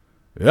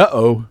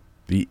Uh-oh,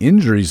 the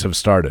injuries have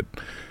started.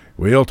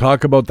 We'll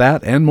talk about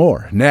that and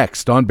more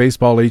next on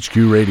Baseball HQ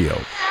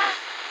Radio.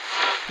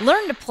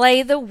 Learn to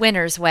play the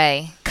winner's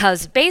way,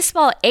 'cause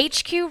Baseball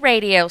HQ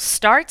Radio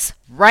starts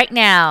right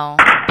now.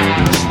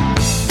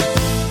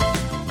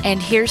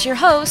 And here's your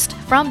host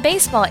from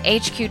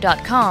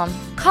BaseballHQ.com,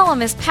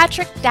 columnist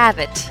Patrick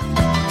Davitt.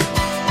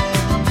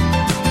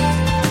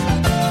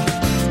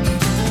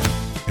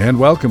 And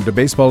welcome to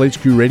Baseball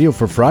HQ Radio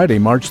for Friday,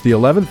 March the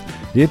 11th.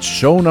 It's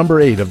show number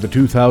 8 of the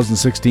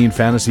 2016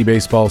 fantasy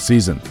baseball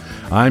season.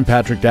 I'm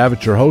Patrick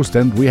Davitt, your host,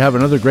 and we have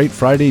another great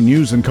Friday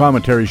news and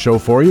commentary show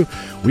for you.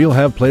 We'll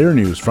have player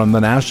news from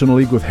the National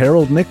League with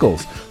Harold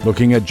Nichols,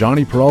 looking at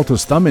Johnny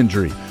Peralta's thumb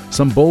injury,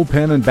 some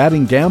bullpen and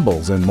batting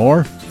gambles, and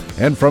more.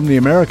 And from the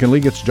American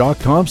League, it's Jock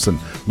Thompson,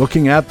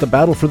 looking at the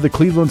battle for the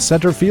Cleveland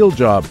center field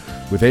job,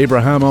 with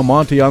Abraham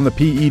Almonte on the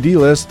PED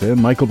list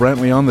and Michael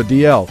Brantley on the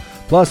DL.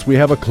 Plus, we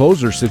have a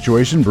closer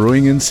situation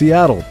brewing in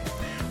Seattle.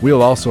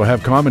 We'll also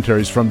have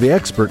commentaries from the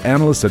expert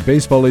analysts at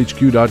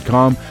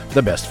BaseballHQ.com,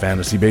 the best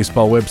fantasy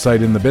baseball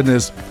website in the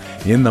business.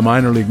 In the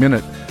Minor League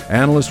Minute,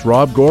 analyst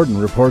Rob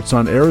Gordon reports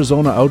on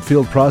Arizona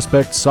outfield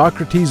prospect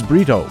Socrates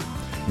Brito.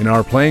 In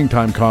our playing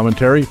time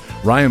commentary,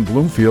 Ryan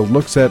Bloomfield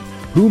looks at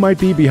who might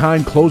be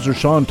behind closer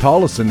Sean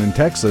Tollison in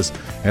Texas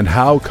and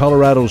how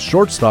Colorado's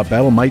shortstop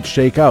battle might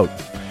shake out.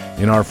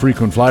 In our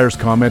frequent Flyers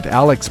comment,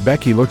 Alex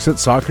Becky looks at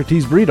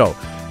Socrates Brito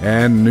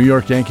and New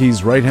York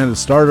Yankees right-handed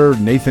starter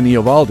Nathan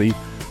Eovaldi.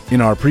 In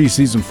our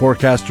preseason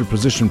forecaster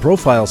position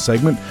profile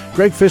segment,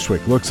 Greg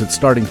Fishwick looks at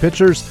starting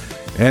pitchers.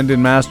 And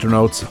in Master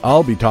Notes,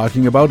 I'll be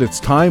talking about it's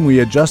time we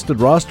adjusted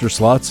roster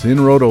slots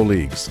in Roto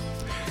Leagues.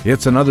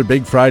 It's another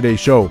big Friday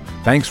show.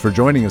 Thanks for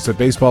joining us at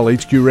Baseball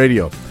HQ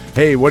Radio.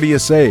 Hey, what do you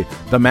say?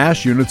 The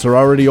MASH units are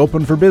already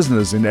open for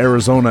business in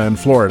Arizona and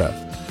Florida.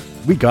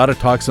 We gotta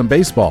talk some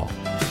baseball.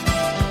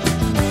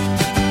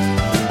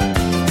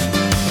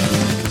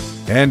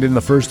 And in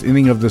the first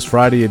inning of this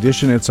Friday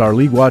edition, it's our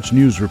League Watch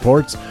News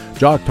reports.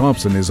 Jock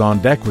Thompson is on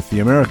deck with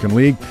the American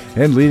League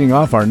and leading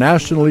off our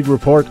National League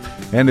report,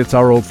 and it's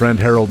our old friend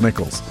Harold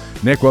Nichols.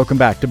 Nick, welcome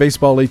back to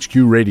Baseball HQ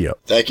Radio.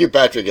 Thank you,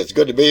 Patrick. It's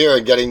good to be here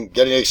and getting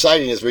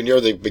exciting as we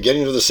near the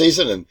beginning of the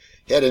season and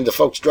head into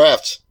folks'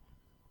 drafts.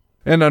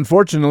 And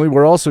unfortunately,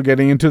 we're also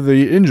getting into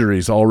the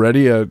injuries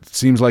already. It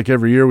seems like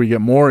every year we get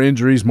more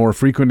injuries, more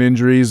frequent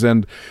injuries.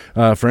 And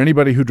for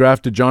anybody who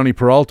drafted Johnny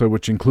Peralta,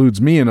 which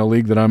includes me in a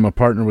league that I'm a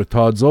partner with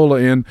Todd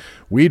Zola in,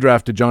 we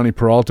drafted Johnny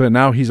Peralta, and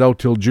now he's out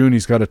till June.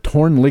 He's got a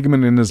torn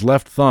ligament in his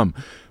left thumb.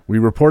 We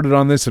reported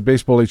on this at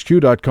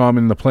BaseballHQ.com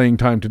in the Playing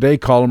Time Today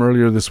column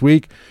earlier this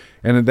week.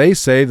 And they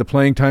say the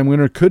playing time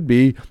winner could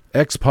be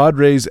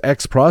ex-Padres,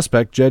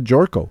 ex-prospect Jed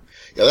Jorko.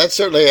 Yeah, that's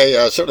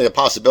certainly a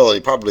possibility.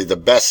 Probably the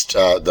best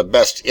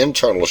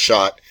internal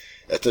shot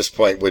at this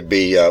point would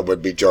be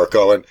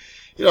Jorko. And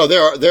you know,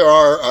 there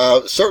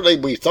are certainly,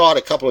 we thought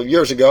a couple of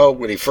years ago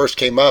when he first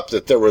came up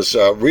that there was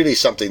really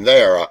something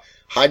there. A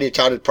highly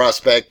touted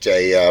prospect,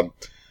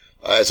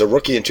 as a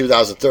rookie in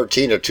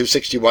 2013, a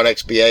 261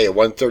 XBA, a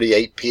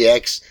 138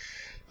 PX.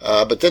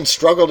 But then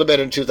struggled a bit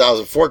in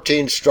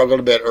 2014,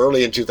 struggled a bit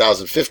early in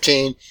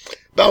 2015,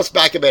 bounced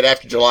back a bit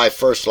after July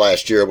 1st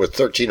last year with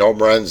 13 home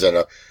runs and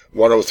a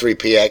 103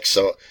 PX.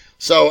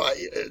 So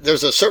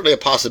there's certainly a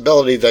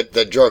possibility that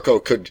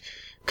Jorko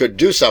could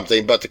do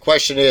something. But the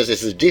question is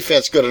his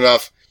defense good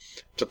enough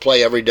to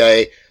play every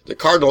day? The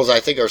Cardinals, I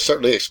think, are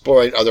certainly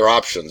exploring other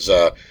options.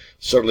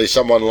 Certainly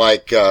someone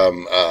like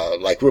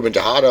Ruben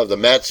Tejada of the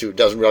Mets, who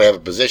doesn't really have a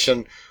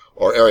position,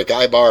 or Eric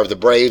Ibar of the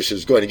Braves,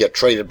 who's going to get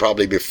traded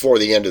probably before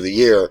the end of the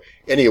year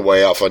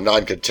anyway off a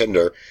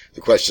non-contender.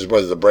 The question is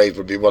whether the Braves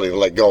would be willing to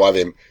let go of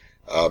him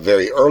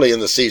very early in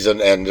the season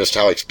and just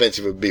how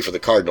expensive it would be for the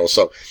Cardinals.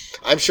 So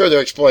I'm sure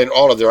they're exploring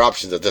all of their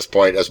options at this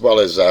point, as well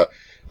as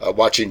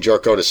watching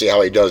Jorko to see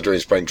how he does during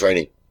spring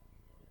training.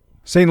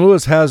 St.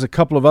 Louis has a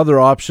couple of other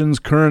options.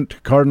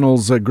 Current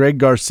Cardinals, Greg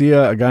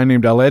Garcia, a guy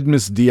named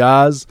Aledmus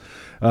Diaz.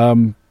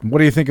 What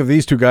do you think of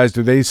these two guys?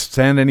 Do they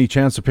stand any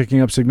chance of picking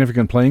up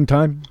significant playing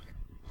time?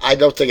 I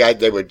don't think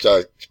they would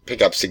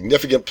pick up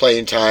significant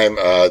playing time.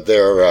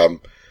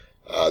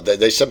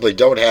 They simply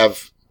don't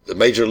have the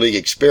major league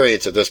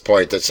experience at this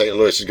point that St.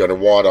 Louis is going to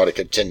want on a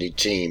contending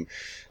team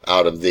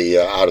out of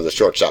the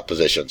shortstop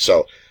position.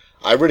 So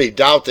I really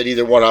doubt that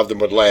either one of them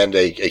would land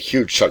a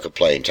huge chunk of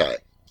playing time.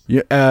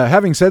 Yeah,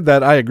 having said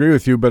that, I agree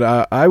with you,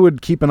 but I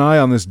would keep an eye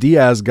on this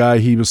Diaz guy.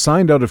 He was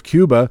signed out of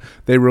Cuba.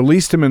 They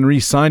released him and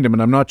re-signed him,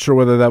 and I'm not sure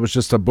whether that was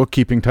just a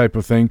bookkeeping type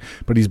of thing,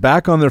 but he's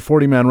back on their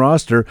 40-man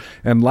roster.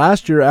 And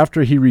last year,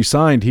 after he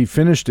re-signed, he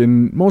finished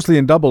mostly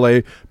in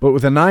Double-A, but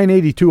with a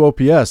 982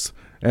 OPS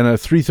and a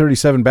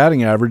 337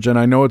 batting average. And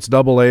I know it's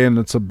Double-A and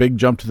it's a big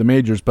jump to the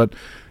majors, but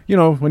you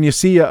know, when you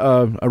see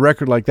a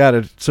record like that,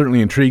 it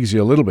certainly intrigues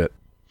you a little bit.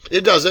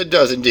 It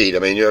does indeed. I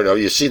mean,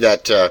 you see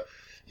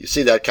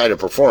that kind of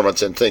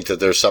performance and think that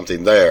there's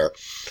something there.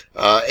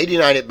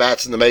 89 at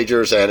bats in the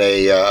majors and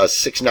a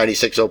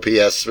 696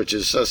 OPS, which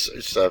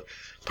is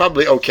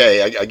probably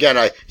okay. Again,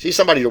 I see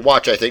somebody to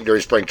watch, I think,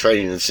 during spring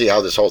training and see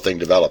how this whole thing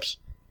develops.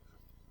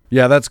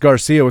 Yeah, that's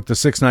Garcia with the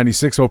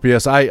 696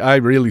 OPS. I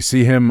really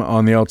see him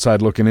on the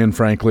outside looking in,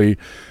 frankly.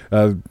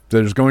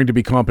 There's going to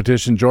be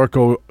competition.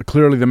 Jorko,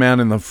 clearly the man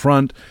in the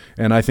front,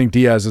 and I think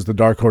Diaz is the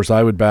dark horse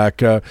I would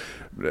back.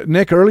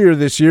 Nick, earlier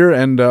this year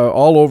and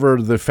all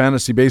over the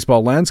fantasy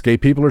baseball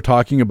landscape, people are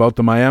talking about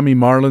the Miami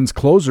Marlins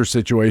closer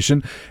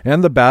situation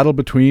and the battle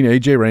between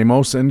A.J.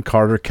 Ramos and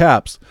Carter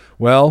Capps.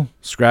 Well,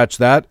 scratch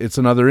that. It's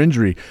another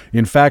injury.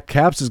 In fact,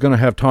 Capps is going to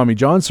have Tommy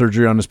John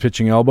surgery on his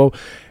pitching elbow,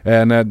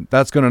 and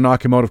that's going to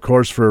knock him out, of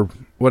course, for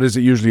what is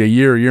it, usually a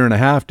year and a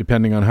half,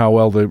 depending on how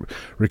well the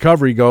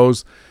recovery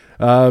goes.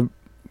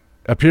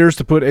 Appears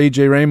to put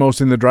A.J. Ramos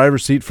in the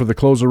driver's seat for the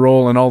closer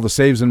role and all the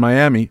saves in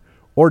Miami,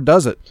 or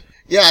does it?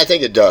 Yeah, I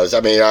think it does. I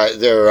mean,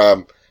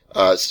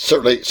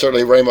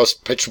 certainly Ramos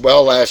pitched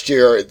well last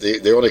year.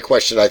 The only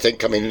question I think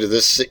coming into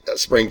this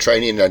spring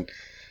training and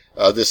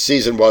this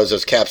season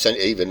was Capps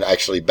even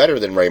actually better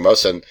than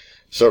Ramos, and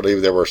certainly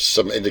there were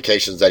some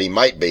indications that he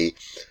might be.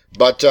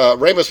 But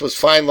Ramos was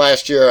fine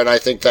last year, and I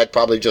think that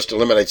probably just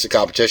eliminates the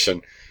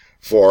competition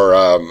for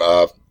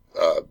at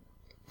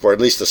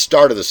least the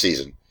start of the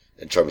season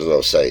in terms of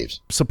those saves.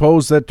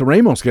 Suppose that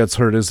Ramos gets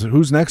hurt.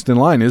 Who's next in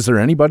line? Is there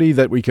anybody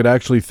that we could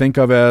actually think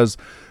of as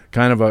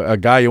kind of a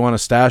guy you want to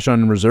stash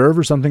on reserve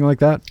or something like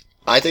that?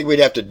 I think we'd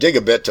have to dig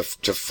a bit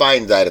to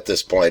find that at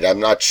this point. I'm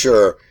not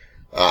sure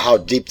how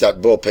deep that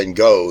bullpen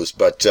goes,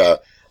 but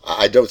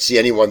I don't see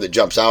anyone that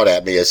jumps out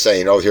at me as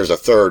saying, oh, here's a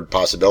third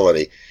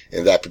possibility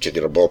in that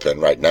particular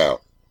bullpen right now.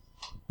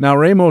 Now,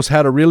 Ramos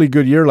had a really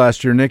good year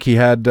last year, Nick. He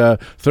had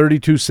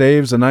 32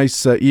 saves, a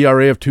nice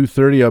ERA of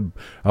 2.30,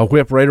 a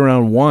whip right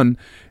around 1,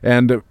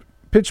 and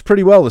pitched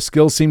pretty well. The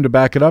skills seemed to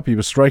back it up. He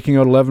was striking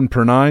out 11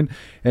 per 9,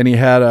 and he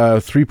had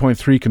a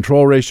 3.3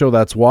 control ratio,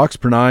 that's walks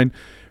per 9,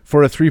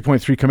 for a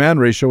 3.3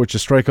 command ratio, which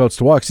is strikeouts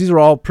to walks. These are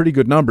all pretty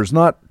good numbers,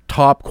 not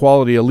top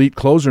quality elite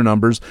closer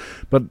numbers.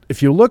 But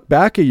if you look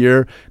back a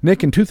year,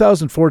 Nick, in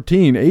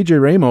 2014, A.J.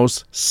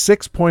 Ramos,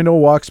 6.0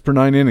 walks per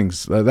 9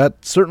 innings.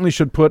 That certainly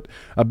should put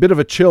a bit of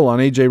a chill on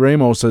A.J.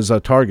 Ramos as a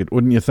target,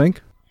 wouldn't you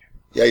think?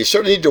 Yeah, you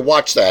certainly need to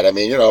watch that. I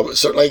mean,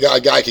 certainly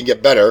a guy can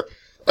get better,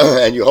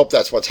 and you hope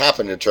that's what's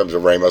happened in terms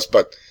of Ramos.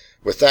 But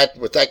with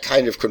that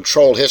kind of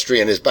controlled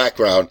history in his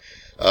background,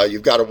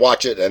 you've got to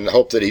watch it and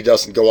hope that he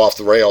doesn't go off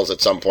the rails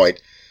at some point,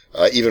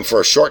 even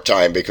for a short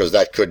time, because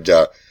that could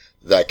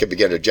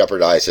begin to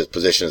jeopardize his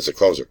position as a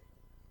closer.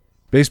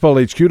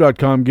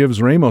 BaseballHQ.com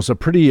gives Ramos a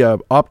pretty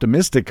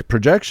optimistic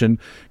projection,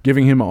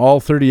 giving him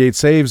all 38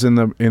 saves in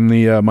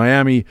the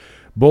Miami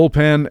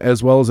bullpen,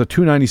 as well as a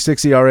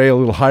 2.96 ERA, a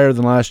little higher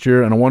than last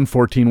year, and a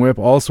 1.14 WHIP,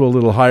 also a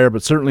little higher,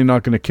 but certainly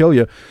not going to kill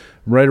you.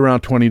 Right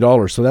around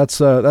 $20. So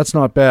that's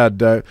not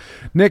bad.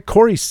 Nick,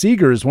 Corey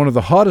Seager is one of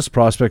the hottest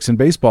prospects in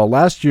baseball.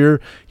 Last year,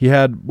 he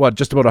had,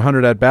 just about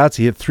 100 at-bats.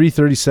 He hit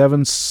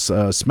 337,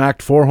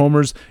 smacked 4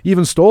 homers,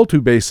 even stole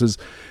 2 bases.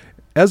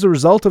 As a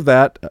result of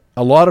that,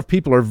 a lot of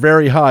people are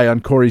very high on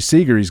Corey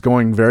Seager. He's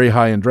going very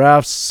high in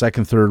drafts,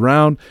 second, third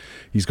round.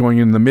 He's going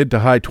in the mid to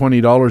high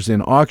 $20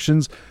 in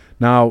auctions.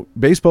 Now,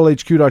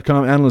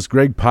 BaseballHQ.com analyst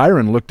Greg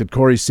Pyron looked at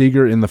Corey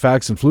Seager in the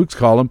Facts and Flukes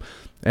column,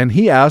 and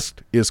he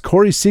asked, is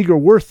Corey Seager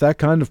worth that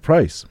kind of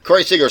price?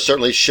 Corey Seager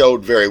certainly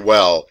showed very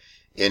well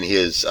in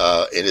his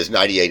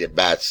 98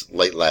 at-bats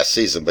late last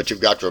season. But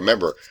you've got to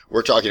remember,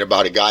 we're talking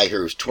about a guy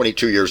who's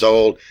 22 years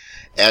old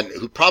and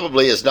who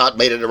probably has not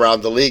made it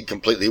around the league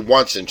completely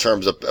once in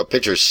terms of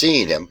pitchers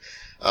seeing him.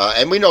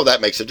 And we know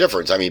that makes a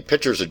difference. I mean,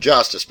 pitchers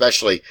adjust,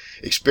 especially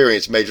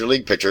experienced major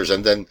league pitchers,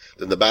 and then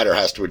the batter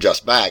has to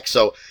adjust back.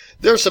 So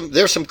there's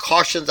some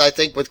cautions, I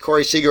think, with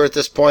Corey Seager at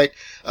this point.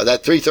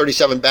 That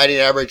 337 batting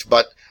average,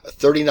 but a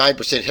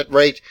 39% hit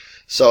rate.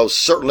 So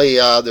certainly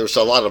there's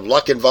a lot of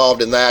luck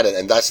involved in that,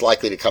 and that's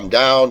likely to come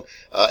down.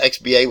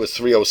 XBA was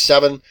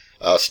 307,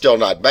 still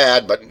not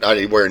bad, but not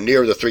anywhere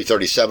near the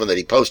 337 that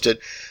he posted.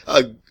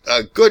 A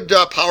good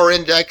power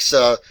index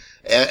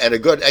and a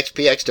good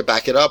XPX to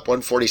back it up,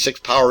 146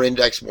 power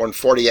index,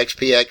 140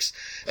 XPX,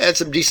 and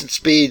some decent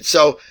speed.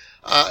 So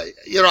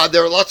there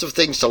are lots of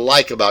things to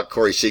like about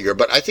Corey Seager,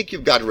 but I think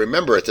you've got to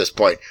remember at this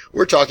point,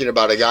 we're talking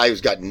about a guy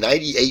who's got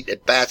 98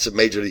 at-bats of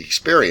major league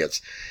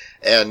experience.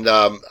 And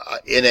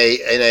in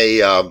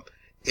a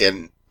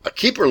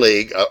keeper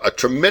league, a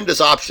tremendous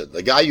option,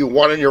 the guy you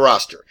want in your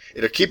roster.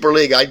 In a keeper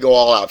league, I'd go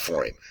all out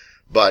for him.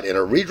 But in a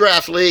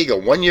redraft league, a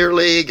one-year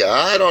league,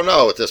 I don't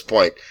know at this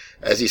point.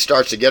 As he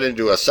starts to get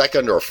into a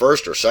second or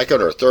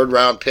third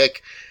round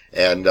pick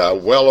and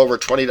well over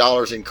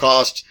 $20 in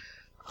cost,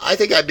 I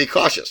think I'd be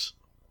cautious.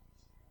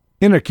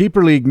 In a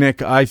keeper league,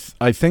 Nick, I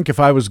think if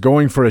I was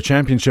going for a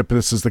championship,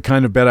 this is the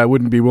kind of bet I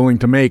wouldn't be willing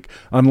to make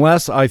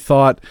unless I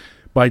thought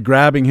by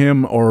grabbing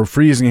him or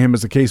freezing him,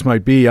 as the case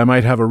might be, I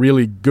might have a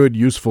really good,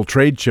 useful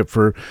trade chip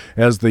for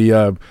as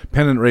the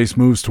pennant race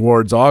moves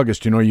towards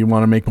August. You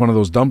want to make one of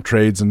those dump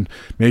trades and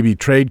maybe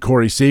trade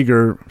Corey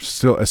Seager,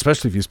 still,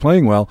 especially if he's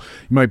playing well.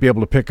 You might be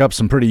able to pick up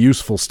some pretty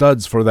useful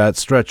studs for that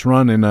stretch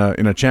run in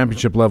a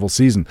championship level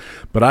season.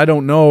 But I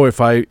don't know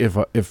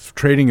if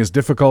trading is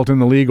difficult in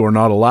the league or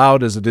not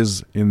allowed, as it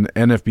is in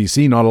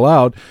NFBC, not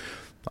allowed.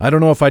 I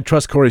don't know if I'd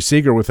trust Corey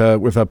Seager with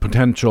a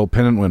potential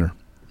pennant winner.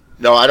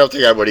 No, I don't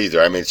think I would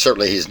either. I mean,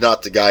 certainly he's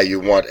not the guy you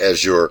want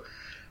as your.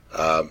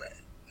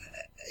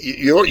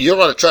 You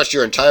want to trust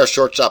your entire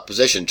shortstop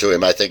position to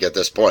him. I think at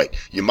this point,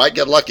 you might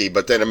get lucky,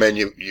 but then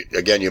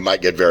you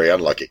might get very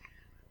unlucky.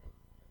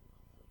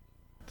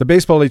 The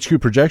Baseball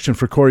HQ projection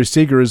for Corey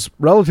Seager is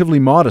relatively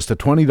modest, a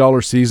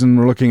 $20 season.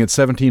 We're looking at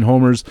 17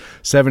 homers,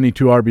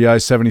 72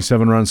 RBIs,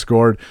 77 runs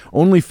scored,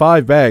 only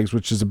 5 bags,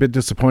 which is a bit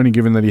disappointing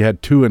given that he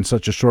had 2 in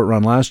such a short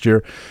run last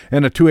year,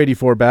 and a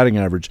 .284 batting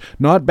average.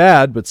 Not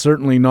bad, but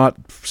certainly not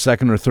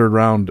second or third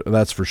round,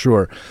 that's for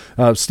sure.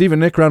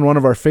 Stephen Nickran, one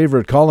of our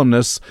favorite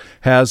columnists,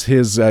 has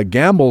his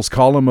gambles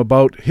column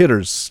about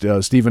hitters.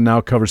 Stephen now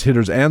covers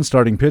hitters and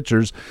starting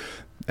pitchers.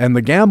 And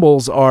the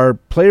gambles are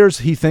players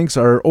he thinks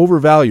are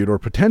overvalued or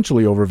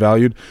potentially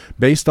overvalued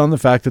based on the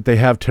fact that they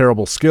have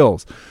terrible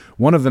skills.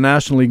 One of the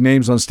National League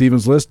names on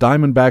Stephen's list,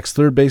 Diamondbacks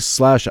third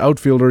base /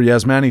 outfielder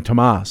Yasmani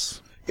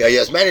Tomas. Yeah,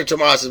 Yasmani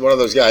Tomas is one of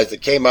those guys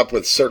that came up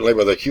with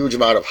a huge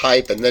amount of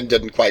hype and then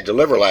didn't quite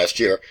deliver last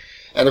year.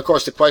 And of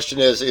course, the question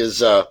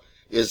was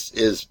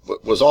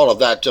all of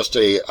that just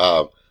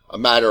a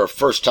matter of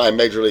first time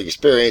major league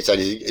experience, and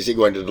is he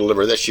going to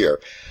deliver this year?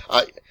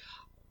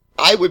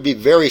 I would be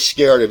very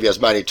scared of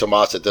Yasmani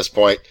Tomas at this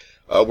point.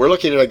 We're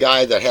looking at a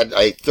guy that had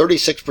a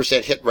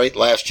 36% hit rate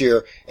last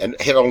year and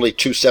hit only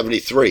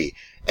 .273,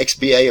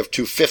 XBA of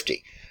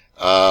 .250.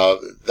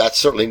 That's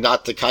certainly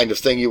not the kind of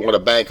thing you want to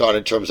bank on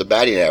in terms of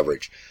batting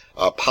average.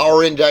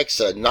 Power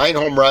index, 9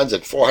 home runs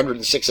and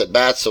 406 at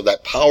bats, so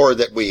that power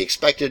that we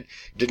expected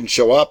didn't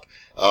show up.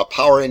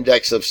 Power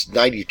index of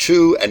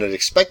 92 and an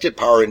expected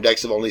power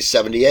index of only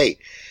 78.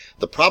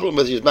 The problem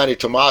with Yasmani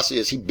Tomas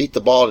is he beat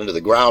the ball into the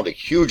ground a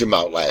huge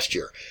amount last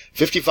year.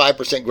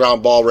 55%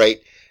 ground ball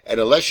rate, and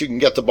unless you can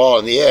get the ball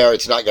in the air,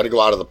 it's not going to go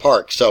out of the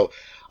park. So,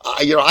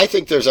 I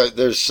think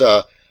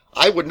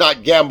I would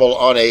not gamble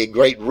on a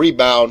great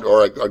rebound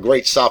or a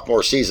great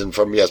sophomore season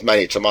from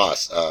Yasmani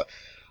Tomas.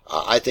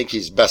 I think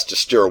he's best to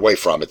steer away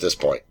from at this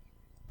point.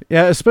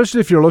 Yeah,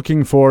 especially if you're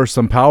looking for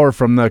some power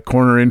from the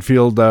corner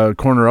infield,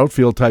 corner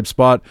outfield type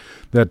spot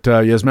that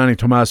Yasmani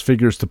Tomas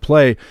figures to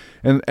play.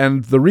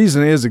 And the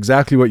reason is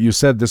exactly what you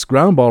said. This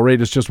ground ball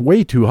rate is just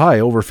way too high,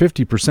 over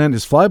 50%.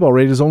 His fly ball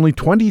rate is only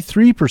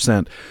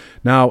 23%.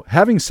 Now,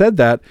 having said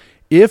that,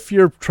 if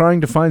you're trying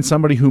to find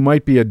somebody who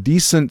might be a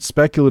decent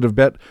speculative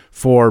bet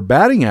for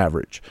batting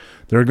average,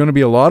 there are going to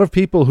be a lot of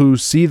people who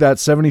see that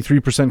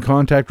 73%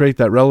 contact rate,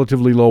 that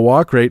relatively low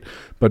walk rate,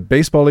 but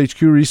Baseball HQ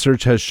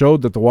research has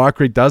showed that the walk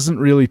rate doesn't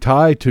really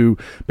tie to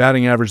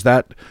batting average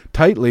that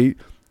tightly.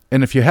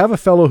 And if you have a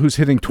fellow who's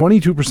hitting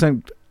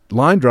 22%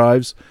 line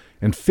drives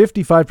and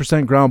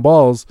 55% ground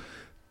balls,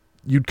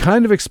 you'd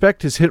kind of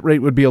expect his hit rate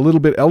would be a little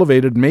bit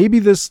elevated. Maybe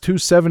this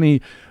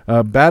 270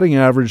 batting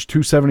average,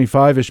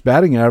 275-ish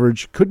batting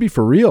average could be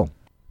for real.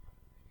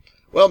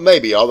 Well,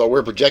 maybe, although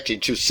we're projecting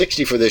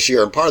 260 for this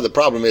year, and part of the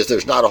problem is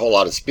there's not a whole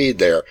lot of speed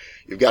there.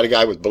 You've got a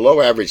guy with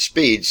below average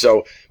speed,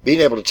 so being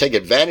able to take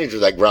advantage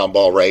of that ground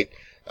ball rate,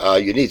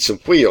 you need some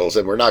wheels,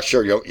 and we're not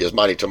sure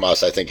Yasmani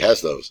Tomas, I think,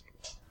 has those.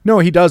 No,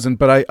 he doesn't,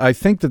 but I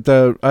think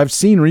that I've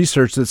seen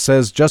research that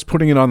says just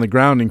putting it on the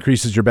ground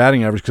increases your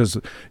batting average because,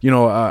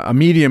 a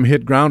medium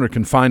hit grounder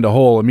can find a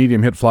hole. A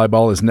medium hit fly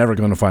ball is never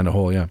going to find a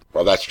hole, yeah.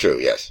 Well, that's true,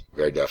 yes,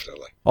 very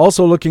definitely.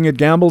 Also looking at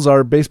gambles,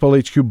 our Baseball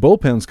HQ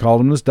bullpens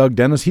columnist, Doug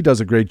Dennis, he does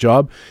a great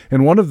job.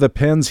 And one of the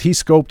pens he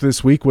scoped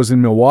this week was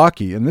in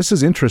Milwaukee. And this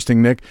is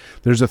interesting, Nick.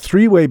 There's a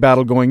 3-way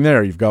battle going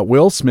there. You've got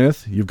Will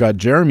Smith, you've got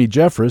Jeremy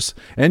Jeffress,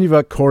 and you've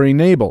got Corey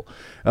Knebel.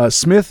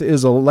 Smith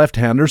is a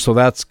left-hander, so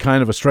that's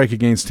kind of a strike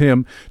against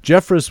him.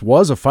 Jeffress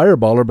was a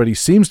fireballer, but he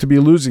seems to be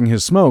losing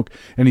his smoke,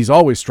 and he's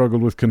always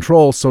struggled with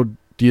control. So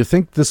do you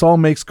think this all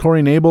makes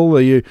Corey Knebel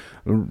the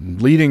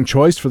leading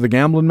choice for the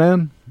gambling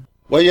man?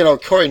 Well,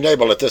 Corey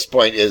Knebel at this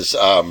point is,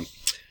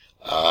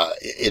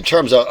 in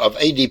terms of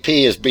ADP,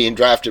 is being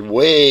drafted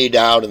way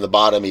down in the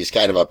bottom. He's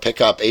kind of a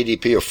pickup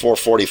ADP of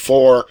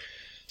 444.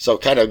 So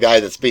kind of a guy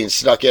that's being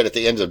snuck in at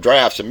the end of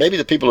drafts. And maybe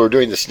the people who are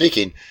doing the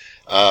sneaking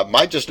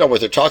might just know what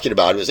they're talking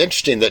about. It was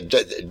interesting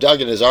that Doug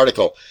in his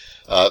article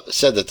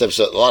said that there was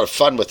a lot of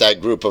fun with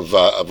that group of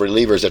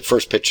relievers at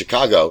First Pitch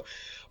Chicago,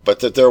 but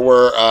that there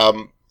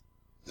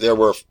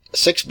were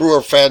 6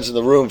 Brewer fans in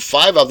the room.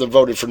 5 of them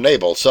voted for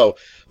Knebel. So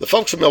the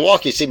folks from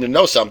Milwaukee seem to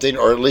know something,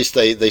 or at least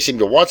they seem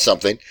to want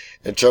something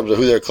in terms of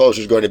who their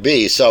closer is going to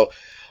be. So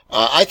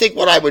I think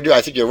what I would do,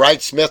 I think you're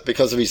right, Smith,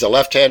 because if he's a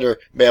left-hander,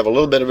 may have a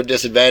little bit of a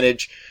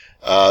disadvantage.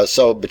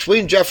 So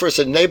between Jeffress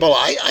and Knebel,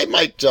 I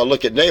might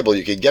look at Knebel.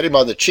 You could get him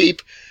on the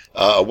cheap.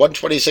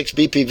 126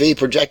 BPV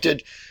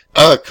projected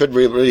could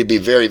really be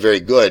very, very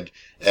good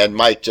and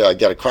might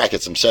get a crack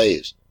at some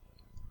saves.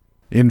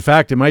 In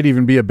fact, it might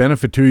even be a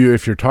benefit to you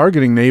if you're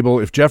targeting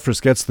Knebel if Jeffress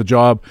gets the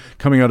job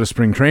coming out of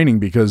spring training,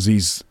 because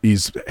he's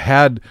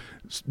had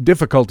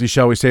difficulty,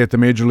 shall we say, at the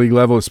major league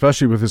level,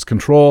 especially with his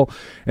control.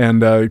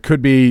 And it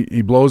could be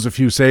he blows a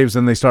few saves,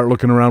 and they start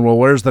looking around, well,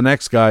 where's the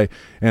next guy?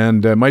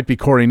 And it might be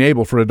Corey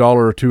Nabel for $1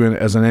 or $2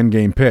 as an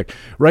endgame pick.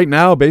 Right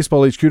now,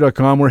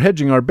 BaseballHQ.com, we're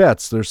hedging our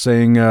bets. They're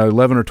saying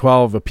 11 or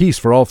 12 apiece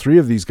for all three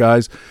of these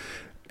guys.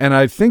 And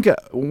I think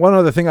one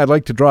other thing I'd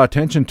like to draw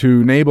attention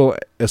to, Nabel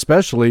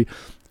especially,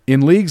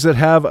 in leagues that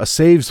have a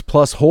saves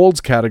plus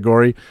holds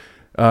category,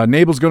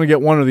 Nabel's going to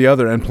get one or the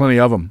other, and plenty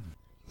of them.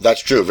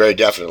 That's true, very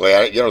definitely.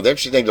 The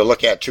interesting thing to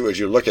look at too is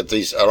you look at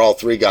all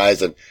three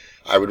guys, and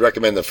I would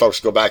recommend that folks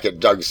go back at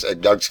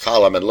Doug's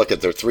column and look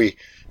at their three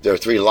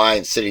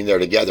lines sitting there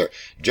together.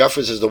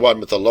 Jeffers is the one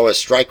with the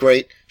lowest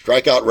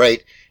strikeout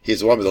rate.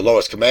 He's the one with the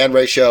lowest command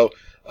ratio.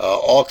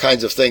 All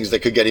kinds of things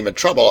that could get him in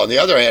trouble. On the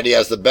other hand, he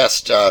has the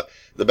best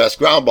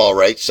ground ball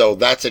rate, so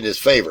that's in his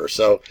favor.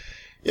 So,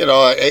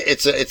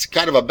 it's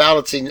kind of a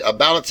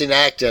balancing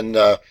act, and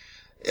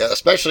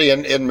especially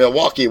in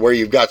Milwaukee, where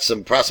you've got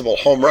some possible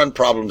home run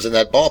problems in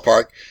that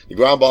ballpark, the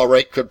ground ball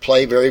rate could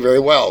play very, very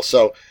well.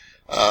 So,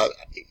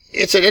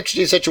 it's an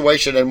interesting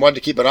situation and one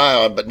to keep an eye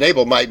on, but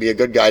Nabel might be a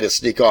good guy to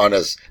sneak on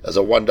as a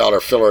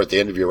 $1 filler at the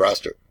end of your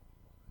roster.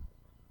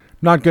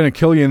 Not going to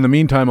kill you in the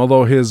meantime,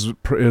 although his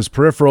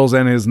peripherals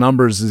and his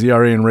numbers, his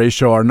ERA and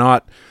ratio, are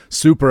not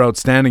super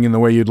outstanding in the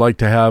way you'd like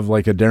to have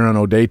like a Darren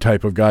O'Day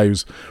type of guy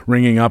who's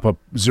ringing up a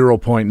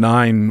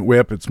 0.9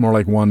 whip. It's more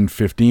like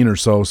 115 or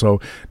so.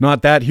 So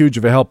not that huge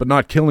of a help, but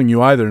not killing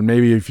you either. And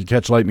maybe if you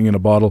catch lightning in a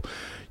bottle,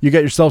 you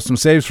get yourself some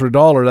saves for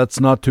 $1.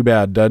 That's not too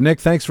bad. Nick,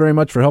 thanks very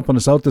much for helping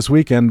us out this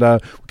week, and we'll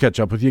catch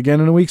up with you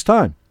again in a week's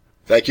time.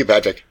 Thank you,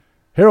 Patrick.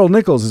 Harold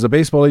Nichols is a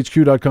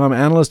BaseballHQ.com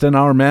analyst and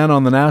our man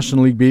on the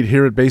National League beat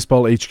here at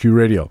Baseball HQ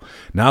Radio.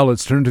 Now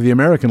let's turn to the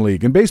American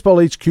League and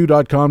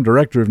BaseballHQ.com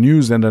Director of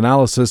News and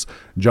Analysis,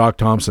 Jock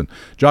Thompson.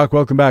 Jock,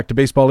 welcome back to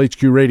Baseball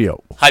HQ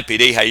Radio. Hi,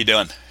 PD. How you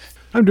doing?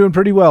 I'm doing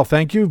pretty well,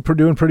 thank you.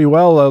 Doing pretty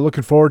well.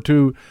 Looking forward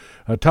to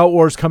Tout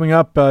Wars coming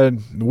up the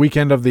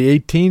weekend of the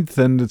 18th,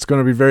 and it's going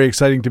to be very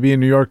exciting to be in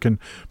New York and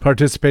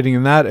participating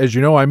in that. As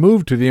you know, I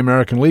moved to the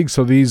American League,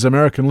 so these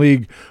American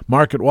League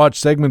Market Watch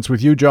segments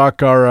with you,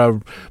 Jock, are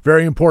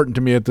very important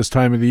to me at this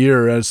time of the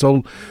year.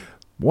 So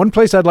one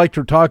place I'd like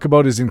to talk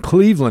about is in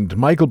Cleveland.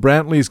 Michael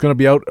Brantley is going to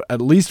be out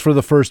at least for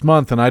the first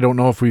month, and I don't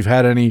know if we've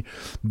had any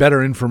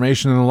better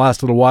information in the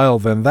last little while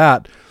than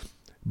that.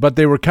 But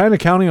they were kind of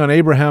counting on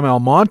Abraham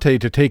Almonte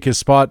to take his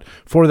spot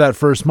for that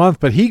first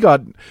month, but he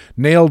got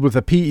nailed with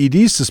a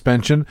PED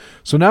suspension.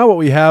 So now what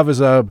we have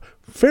is a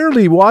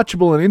fairly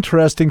watchable and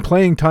interesting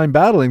playing time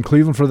battle in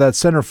Cleveland for that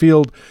center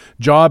field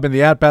job and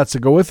the at-bats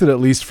that go with it, at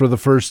least for the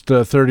first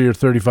 30 or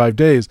 35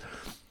 days.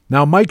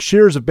 Now, Mike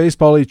Shears of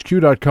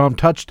BaseballHQ.com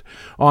touched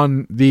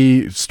on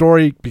the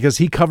story because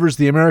he covers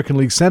the American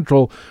League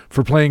Central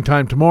for playing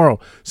time tomorrow.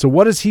 So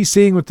what is he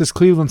seeing with this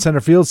Cleveland center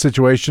field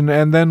situation,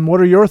 and then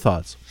what are your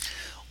thoughts?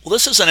 Well,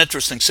 this is an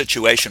interesting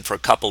situation for a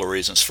couple of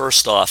reasons.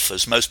 First off,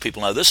 as most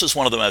people know, this is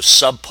one of the most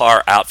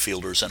subpar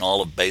outfielders in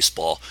all of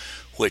baseball,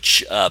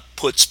 which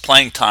puts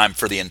playing time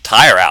for the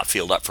entire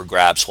outfield up for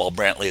grabs while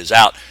Brantley is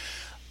out.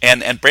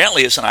 And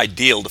Brantley isn't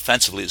ideal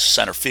defensively as a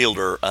center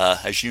fielder.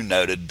 As you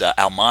noted,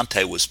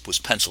 Almonte was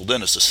penciled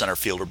in as the center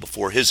fielder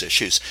before his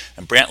issues,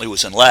 and Brantley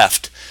was in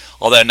left.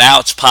 Although now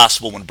it's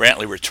possible when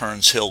Brantley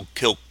returns,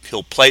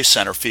 he'll play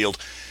center field.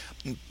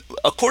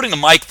 According to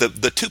Mike,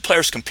 the two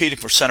players competing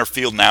for center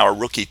field now are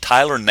rookie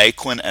Tyler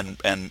Naquin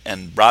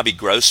and Robbie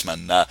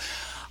Grossman.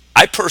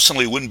 I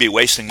personally wouldn't be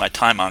wasting my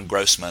time on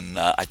Grossman.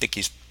 I think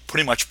he's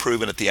pretty much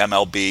proven at the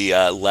MLB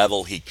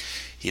level. He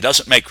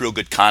doesn't make real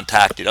good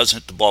contact. He doesn't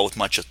hit the ball with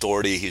much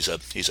authority. He's a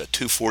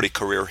 240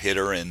 career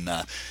hitter in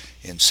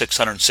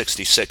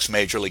 666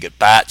 major league at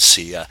bats.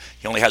 He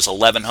only has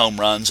 11 home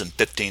runs and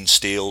 15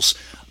 steals.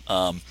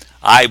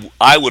 I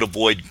would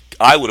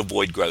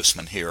avoid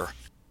Grossman here.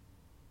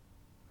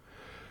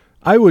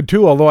 I would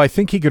too, although I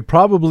think he could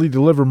probably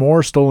deliver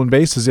more stolen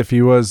bases if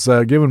he was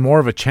given more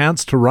of a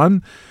chance to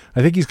run.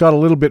 I think he's got a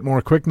little bit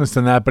more quickness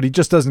than that, but he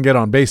just doesn't get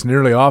on base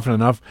nearly often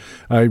enough.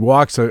 He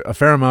walks a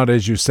fair amount,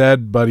 as you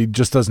said, but he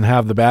just doesn't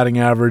have the batting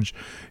average,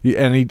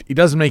 and he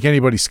doesn't make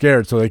anybody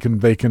scared. So they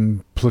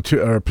can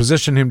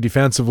position him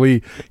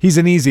defensively. He's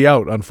an easy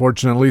out,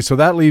 unfortunately. So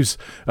that leaves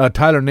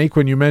Tyler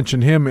Naquin. You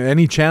mentioned him.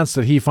 Any chance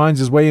that he finds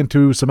his way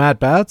into some at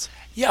bats?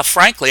 Yeah,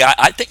 frankly,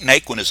 I think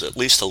Naquin is at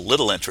least a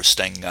little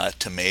interesting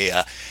to me.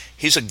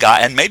 He's a guy,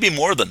 and maybe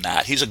more than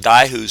that, he's a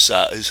guy who's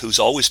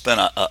always been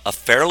a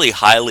fairly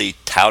highly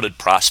touted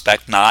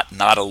prospect,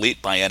 not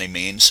elite by any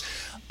means.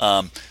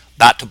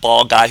 Bat to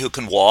ball guy who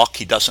can walk.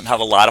 He doesn't have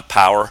a lot of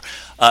power.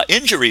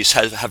 Injuries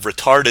have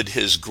retarded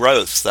his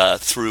growth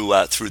through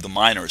the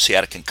minors. He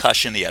had a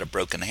concussion. He had a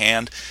broken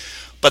hand.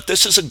 But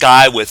this is a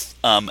guy with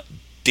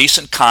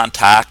decent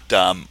contact.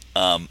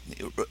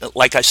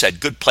 Like I said,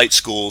 good plate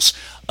skills,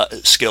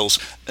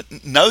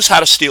 knows how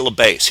to steal a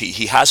base.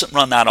 He hasn't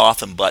run that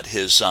often, but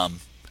his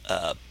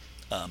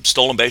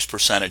stolen base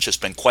percentage has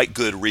been quite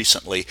good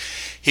recently.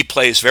 He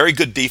plays very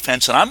good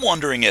defense, and I'm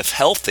wondering if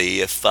healthy,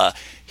 if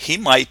he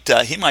might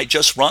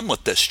just run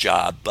with this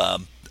job.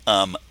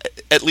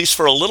 at least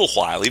for a little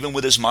while, even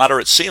with his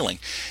moderate ceiling.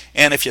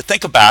 And if you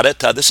think about it,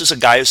 this is a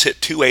guy who's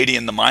hit 280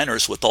 in the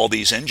minors with all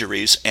these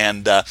injuries,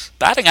 and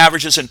batting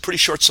average is in pretty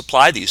short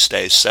supply these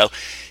days. So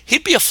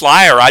he'd be a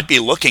flyer I'd be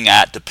looking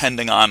at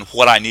depending on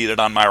what I needed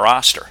on my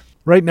roster.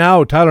 Right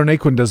now, Tyler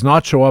Naquin does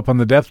not show up on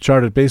the depth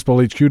chart at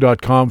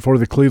baseballhq.com for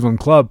the Cleveland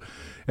Club.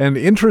 And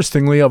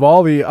interestingly, of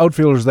all the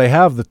outfielders they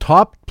have, the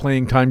top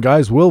playing time guy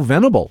is Will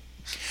Venable.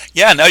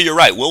 Yeah, no, you're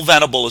right. Will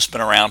Venable has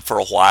been around for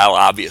a while,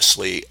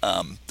 obviously.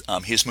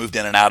 He's moved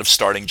in and out of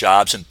starting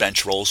jobs and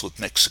bench roles with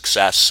mixed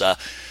success.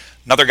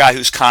 Another guy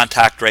whose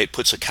contact rate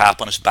puts a cap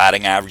on his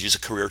batting average. He's a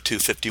career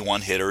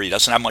 .251 hitter. He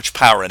doesn't have much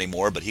power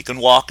anymore, but he can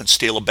walk and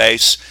steal a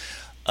base.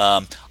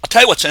 I'll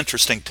tell you what's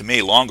interesting to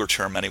me, longer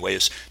term anyway,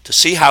 is to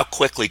see how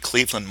quickly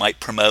Cleveland might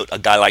promote a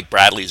guy like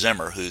Bradley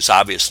Zimmer, who's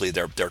obviously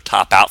their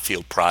top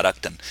outfield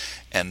product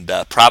and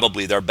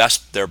probably their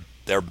best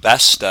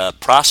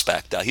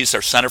prospect. He's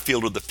their center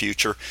fielder of the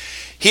future.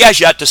 He has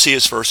yet to see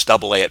his first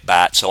Double-A at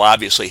bat, so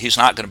obviously he's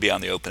not going to be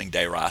on the opening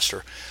day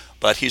roster.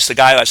 But he's the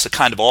guy who has the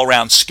kind of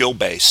all-round skill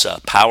base,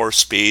 power,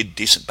 speed,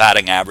 decent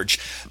batting average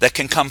that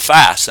can come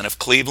fast. And if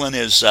Cleveland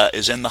is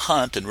in the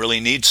hunt and really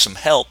needs some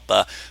help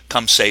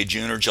come, say,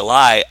 June or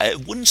July,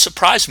 it wouldn't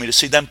surprise me to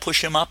see them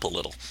push him up a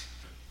little.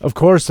 Of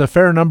course, a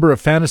fair number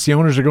of fantasy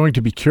owners are going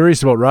to be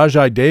curious about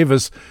Rajai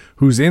Davis,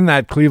 who's in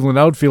that Cleveland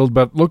outfield,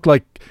 but looked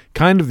like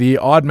kind of the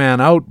odd man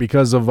out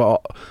because of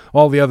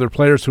all the other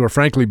players who are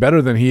frankly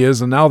better than he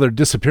is, and now they're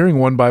disappearing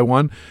one by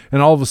one,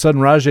 and all of a sudden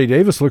Rajai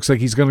Davis looks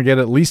like he's going to get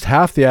at least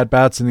half the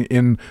at-bats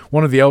in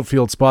one of the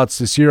outfield spots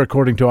this year,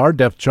 according to our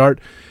depth chart.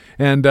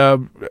 And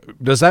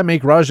does that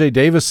make Rajai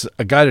Davis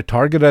a guy to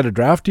target at a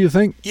draft, do you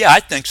think? Yeah, I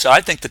think so. I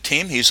think the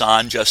team he's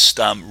on just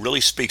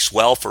really speaks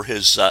well for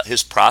his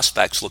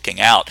prospects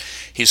looking out.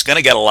 He's going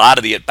to get a lot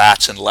of the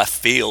at-bats in left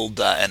field,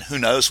 and who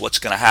knows what's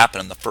going to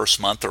happen in the first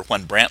month or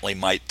when Brantley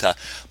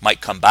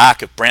might come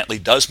back. If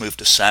Brantley does move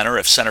to center,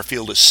 if center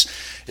field is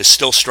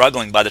still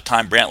struggling by the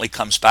time Brantley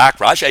comes back,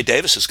 Rajai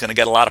Davis is going to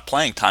get a lot of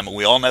playing time, and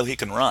we all know he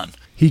can run.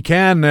 He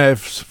can.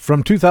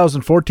 From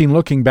 2014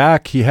 looking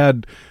back, he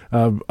had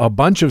a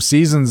bunch of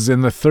seasons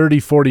in the 30,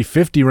 40,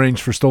 50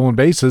 range for stolen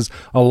bases.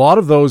 A lot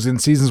of those in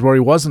seasons where he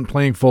wasn't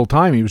playing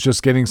full-time. He was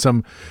just getting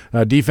some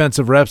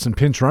defensive reps and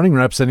pinch running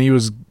reps, and he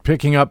was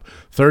picking up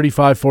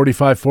 35,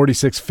 45,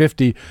 46,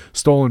 50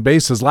 stolen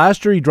bases.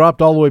 Last year, he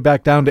dropped all the way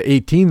back down to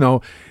 18,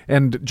 though.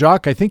 And,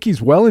 Jock, I think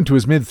he's well into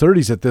his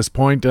mid-30s at this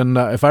point. And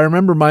if I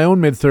remember my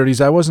own mid-30s,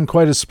 I wasn't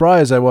quite as spry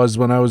as I was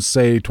when I was,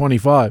 say,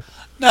 25.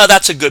 No,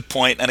 that's a good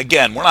point. And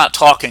again, we're not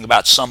talking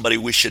about somebody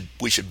we should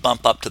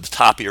bump up to the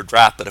top of your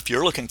draft. But if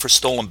you're looking for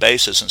stolen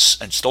bases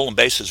and stolen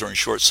bases are in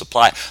short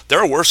supply, there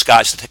are worse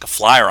guys to take a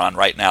flyer on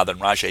right now than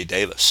Rajai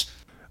Davis.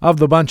 Of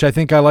the bunch, I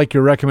think I like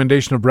your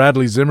recommendation of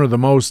Bradley Zimmer the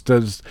most,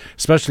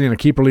 especially in a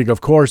keeper league,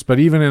 of course. But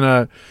even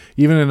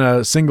in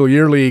a single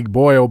year league,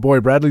 boy, oh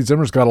boy, Bradley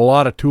Zimmer's got a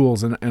lot of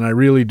tools, and I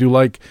really do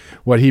like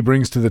what he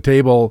brings to the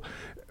table.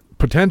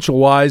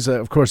 Potential-wise,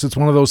 of course, it's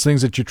one of those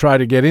things that you try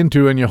to get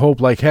into, and you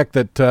hope like heck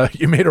that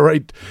you made a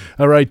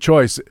right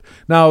choice.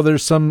 Now,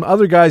 there's some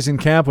other guys in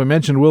camp. We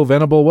mentioned Will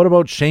Venable. What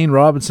about Shane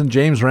Robinson,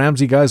 James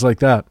Ramsey, guys like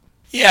that?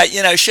 Yeah,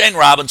 Shane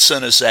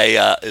Robinson is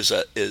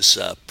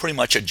pretty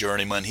much a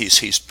journeyman.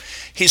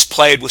 He's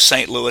played with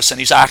St. Louis, and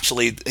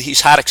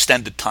he's had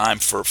extended time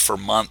for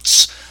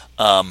months,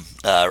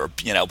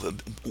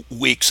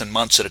 weeks and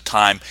months at a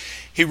time.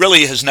 He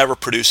really has never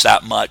produced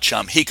that much.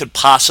 He could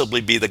possibly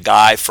be the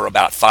guy for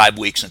about 5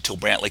 weeks until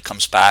Brantley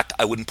comes back.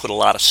 I wouldn't put a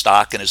lot of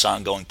stock in his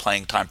ongoing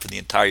playing time for the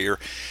entire year.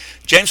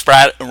 James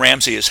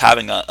Ramsey is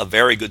having a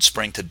very good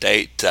spring to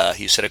date.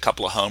 He's hit a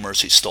couple of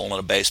homers. He's stolen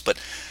a base, but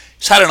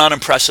he's had an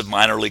unimpressive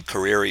minor league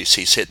career.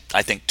 He's hit,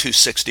 I think,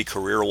 .260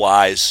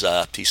 career-wise.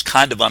 He's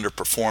kind of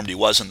underperformed. He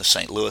was in the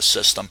St. Louis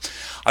system.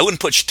 I wouldn't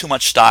put too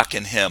much stock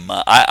in him.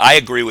 I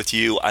agree with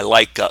you. I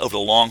like, over the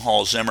long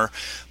haul, Zimmer.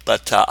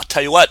 But I'll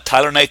tell you what,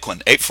 Tyler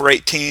Naquin, 8 for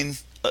 18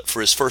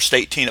 for his first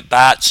 18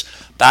 at-bats.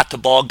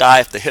 Bat-to-ball guy.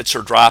 If the hits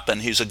are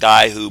dropping, he's a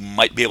guy who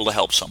might be able to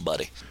help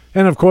somebody.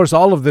 And, of course,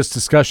 all of this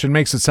discussion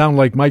makes it sound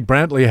like Mike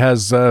Brantley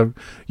has,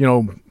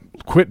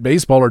 quit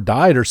baseball or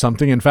died or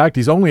something. In fact,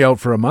 he's only out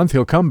for a month.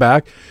 He'll come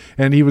back.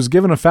 And he was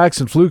given a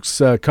Facts and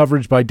Flukes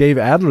coverage by Dave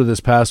Adler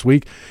this past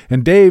week.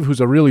 And Dave, who's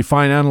a really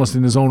fine analyst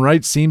in his own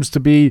right, seems to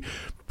be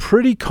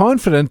pretty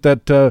confident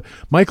that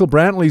Michael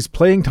Brantley's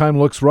playing time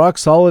looks rock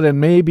solid and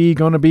maybe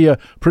going to be a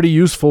pretty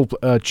useful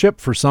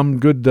chip for some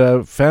good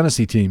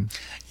fantasy team.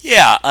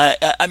 Yeah,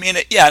 and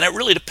it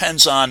really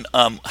depends on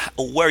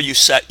where you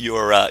set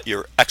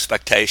your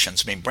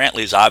expectations. I mean,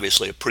 Brantley is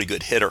obviously a pretty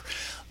good hitter.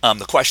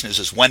 The question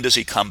is when does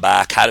he come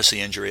back? How does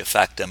the injury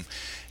affect him?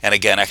 And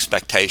again,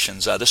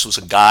 expectations. This was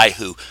a guy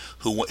who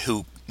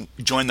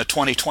joined the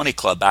 2020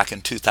 club back in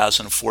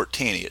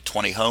 2014. He had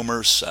 20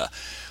 homers.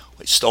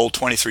 He stole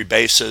 23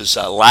 bases.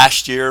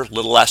 Last year, a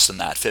little less than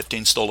that,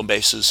 15 stolen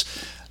bases,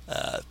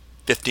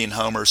 15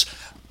 homers.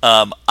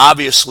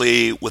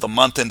 Obviously, with a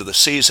month into the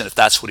season, if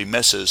that's what he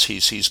misses,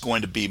 he's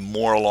going to be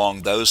more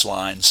along those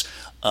lines.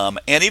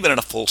 And even in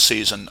a full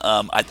season,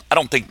 I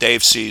don't think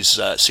Dave sees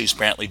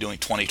Brantley doing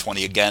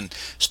 20-20 again.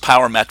 His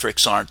power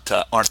metrics aren't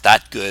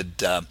that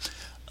good,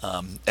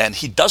 and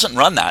he doesn't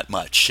run that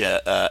much.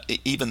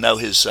 Even though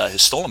his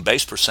stolen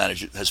base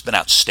percentage has been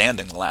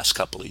outstanding the last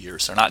couple of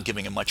years, they're not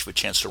giving him much of a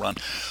chance to run.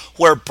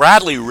 Where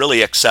Bradley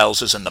really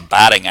excels is in the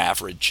batting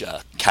average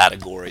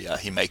category.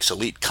 He makes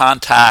elite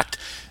contact,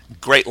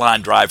 great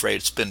line drive rate.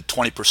 It's been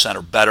 20%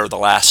 or better the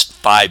last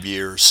 5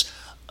 years.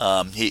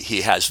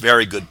 He has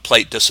very good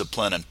plate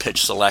discipline and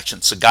pitch selection.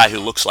 It's a guy who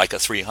looks like a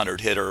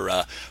 300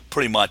 hitter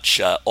pretty much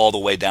all the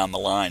way down the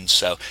line.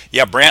 So,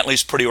 yeah,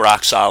 Brantley's pretty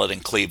rock solid in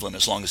Cleveland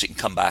as long as he can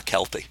come back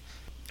healthy.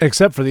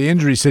 Except for the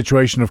injury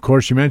situation, of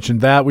course, you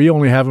mentioned that. We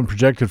only have him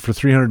projected for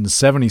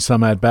 370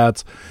 some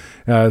at-bats.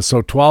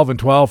 So 12 and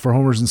 12 for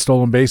homers and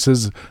stolen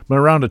bases, but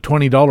around a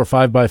 $20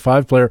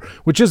 5x5 player,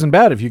 which isn't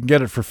bad if you can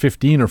get it for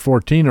 15 or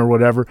 14 or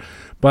whatever.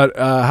 But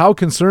how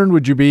concerned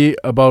would you be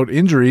about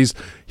injuries?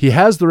 He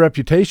has the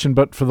reputation,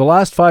 but for the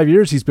last 5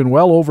 years, he's been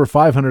well over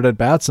 500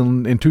 at-bats,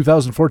 and in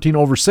 2014,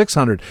 over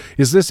 600.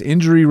 Is this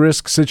injury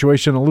risk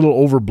situation a little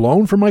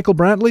overblown for Michael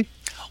Brantley?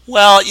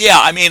 Well, yeah,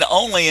 I mean,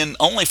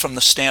 only from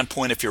the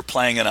standpoint if you're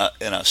playing in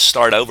a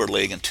start over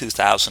league in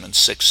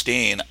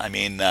 2016. I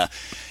mean,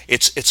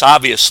 it's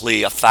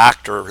obviously a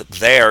factor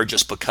there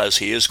just because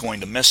he is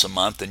going to miss a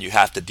month and you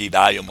have to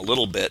devalue him a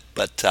little bit.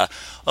 But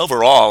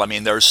overall, I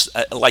mean, there's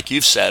like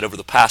you've said, over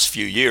the past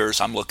few years,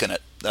 I'm looking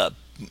at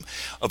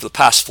over the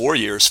past 4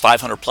 years,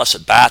 500 plus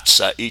at bats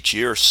each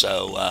year.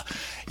 So.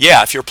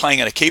 Yeah, if you're playing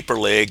in a keeper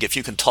league, if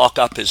you can talk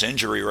up his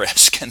injury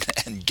risk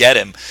and get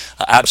him,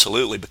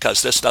 absolutely,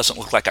 because this doesn't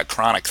look like a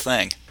chronic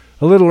thing.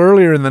 A little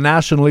earlier in the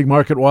National League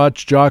Market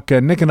Watch, Jock,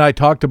 Nick and I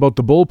talked about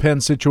the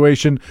bullpen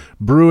situation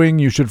brewing,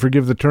 you should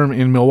forgive the term,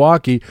 in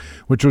Milwaukee,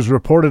 which was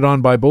reported on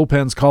by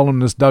bullpens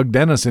columnist Doug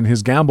Dennis in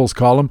his Gambles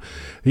column.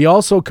 He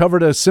also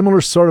covered a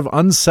similar sort of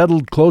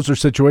unsettled closer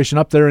situation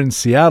up there in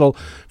Seattle,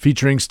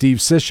 featuring Steve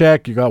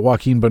Cishek. You got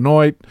Joaquin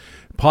Benoit,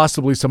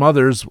 possibly some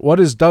others. What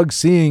is Doug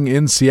seeing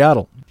in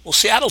Seattle? Well,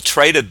 Seattle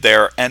traded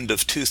their end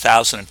of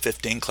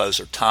 2015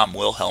 closer, Tom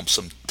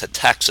Wilhelmsen, to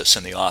Texas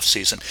in the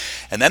offseason.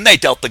 And then they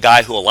dealt the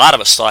guy who a lot of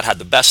us thought had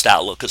the best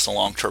outlook as the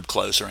long-term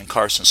closer in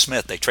Carson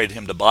Smith. They traded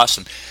him to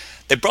Boston.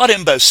 They brought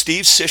in both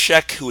Steve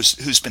Cishek,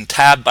 who's been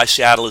tabbed by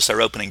Seattle as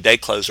their opening day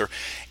closer,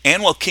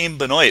 and Joaquin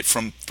Benoit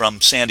from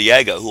San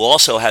Diego, who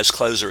also has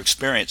closer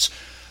experience.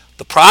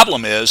 The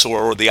problem is,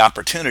 or the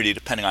opportunity,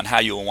 depending on how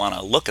you want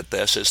to look at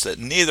this, is that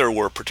neither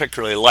were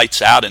particularly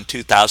lights out in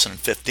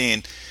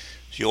 2015.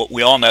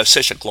 We all know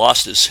Cishek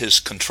lost his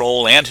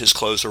control and his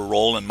closer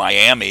role in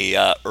Miami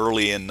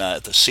early in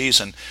the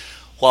season,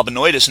 while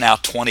Benoit is now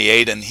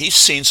 28, and he's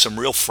seen some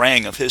real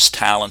fraying of his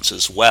talents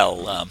as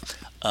well.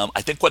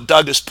 I think what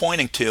Doug is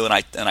pointing to, and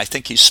I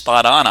think he's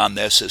spot on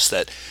this, is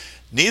that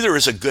neither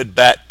is a good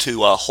bet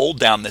to hold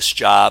down this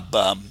job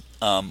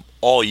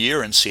all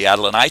year in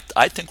Seattle, and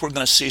I think we're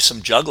going to see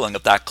some juggling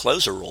of that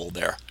closer role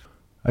there.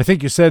 I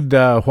think you said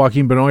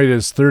Joaquin Benoit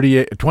is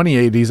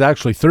 28. He's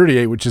actually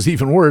 38, which is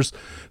even worse.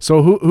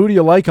 So who do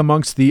you like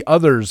amongst the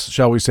others,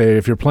 shall we say,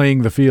 if you're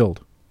playing the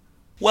field?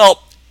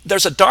 Well,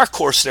 there's a dark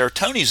horse there,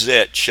 Tony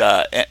Zych,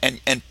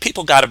 and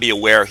people got to be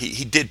aware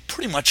he did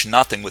pretty much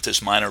nothing with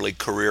his minor league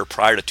career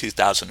prior to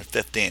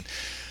 2015.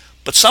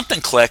 But something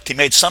clicked. He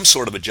made some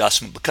sort of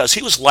adjustment because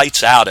he was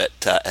lights out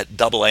at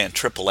AA and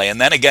AAA, and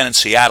then again in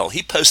Seattle,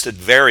 he posted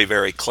very,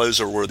 very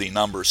closer-worthy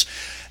numbers.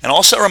 And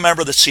also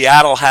remember that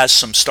Seattle has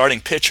some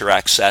starting pitcher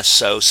access,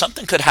 so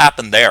something could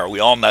happen there.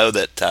 We all know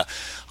that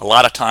a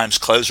lot of times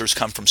closers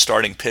come from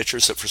starting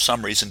pitchers that for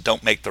some reason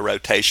don't make the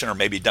rotation or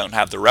maybe don't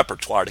have the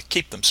repertoire to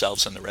keep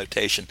themselves in the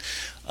rotation.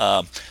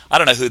 I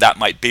don't know who that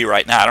might be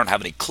right now. I don't have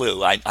any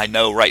clue. I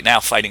know right now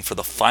fighting for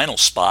the final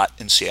spot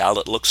in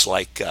Seattle, it looks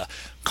like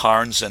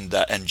Carnes and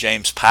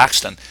James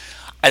Paxton.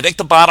 I think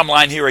the bottom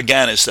line here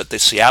again is that the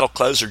Seattle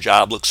closer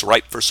job looks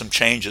ripe for some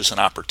changes and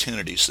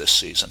opportunities this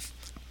season.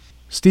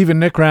 Stephen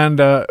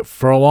Nickrand,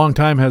 for a long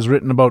time, has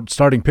written about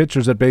starting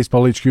pitchers at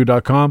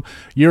BaseballHQ.com.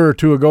 A year or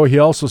two ago, he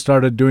also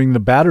started doing the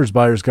Batter's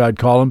Buyer's Guide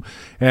column.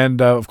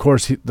 And, of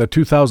course, the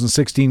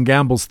 2016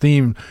 Gambles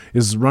theme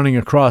is running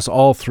across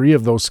all three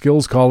of those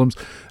skills columns.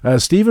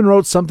 Stephen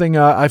wrote something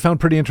I found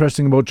pretty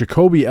interesting about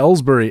Jacoby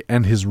Ellsbury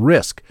and his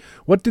risk.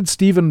 What did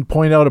Stephen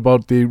point out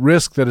about the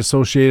risk that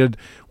associated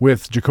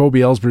with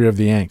Jacoby Ellsbury of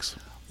the Yanks?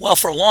 Well,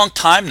 for a long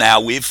time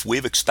now,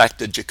 we've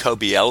expected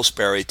Jacoby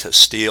Ellsbury to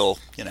steal,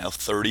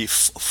 30,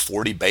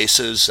 40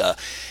 bases.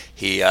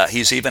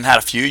 He's even had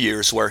a few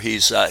years where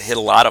he's hit a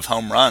lot of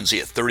home runs. He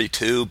hit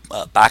 32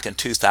 back in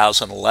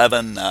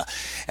 2011,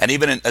 and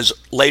even as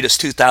late as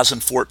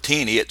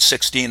 2014, he hit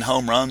 16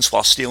 home runs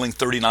while stealing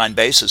 39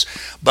 bases.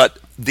 But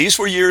these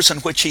were years in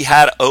which he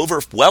had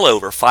well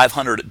over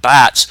 500 at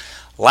bats.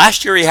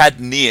 Last year he had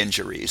knee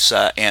injuries,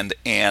 and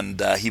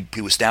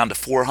he was down to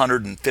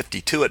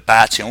 452 at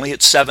bats. He only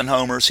hit 7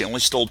 homers. He only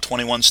stole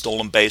 21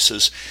 stolen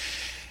bases.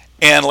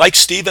 And like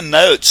Steven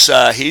notes,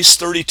 he's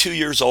 32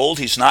 years old.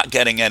 He's not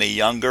getting any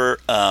younger,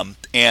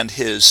 and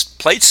his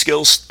plate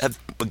skills have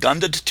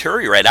begun to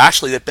deteriorate.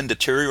 Actually, they've been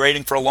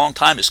deteriorating for a long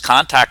time. His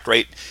contact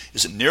rate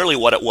isn't nearly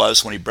what it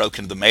was when he broke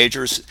into the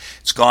majors.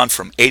 It's gone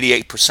from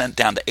 88%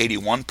 down to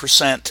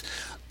 81%.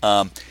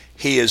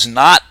 He's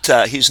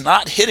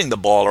not hitting the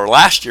ball, or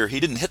last year he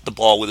didn't hit the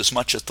ball with as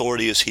much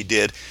authority as he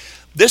did.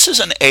 This is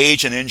an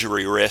age and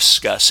injury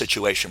risk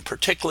situation,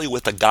 particularly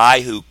with a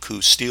guy who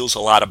steals a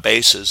lot of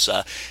bases.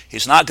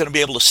 He's not going to be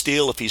able to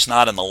steal if he's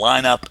not in the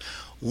lineup.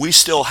 We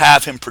still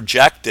have him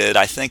projected,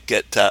 I think,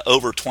 at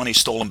over 20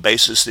 stolen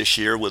bases this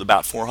year with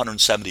about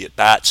 470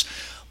 at-bats.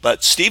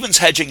 But Steven's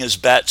hedging his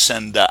bets,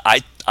 and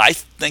I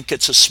think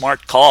it's a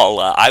smart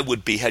call. I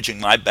would be hedging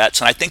my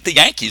bets, and I think the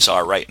Yankees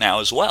are right now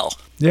as well.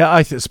 Yeah,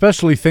 I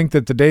especially think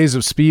that the days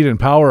of speed and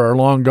power are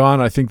long gone.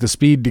 I think the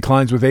speed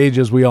declines with age,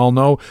 as we all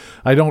know.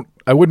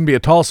 I wouldn't be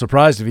at all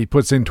surprised if he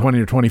puts in 20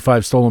 or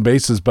 25 stolen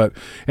bases, but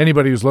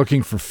anybody who's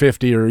looking for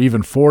 50 or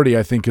even 40,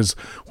 I think, is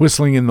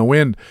whistling in the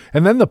wind.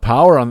 And then the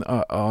power on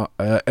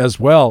as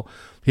well.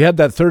 He had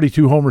that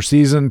 32 homer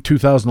season,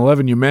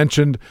 2011 you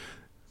mentioned.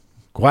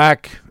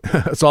 Quack.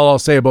 That's all I'll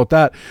say about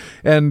that.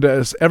 And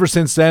ever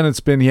since then,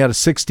 he had a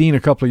 16 a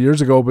couple of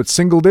years ago, but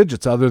single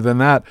digits other than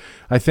that.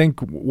 I think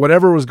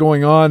whatever was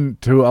going on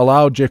to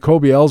allow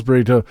Jacoby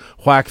Ellsbury to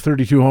whack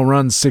 32 home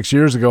runs 6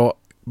 years ago,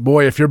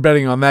 boy, if you're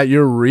betting on that,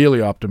 you're really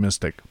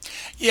optimistic.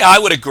 Yeah, I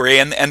would agree.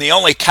 And the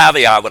only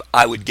caveat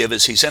I would give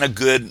is he's in a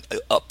good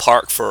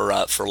park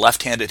for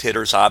left-handed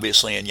hitters,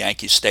 obviously, in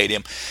Yankee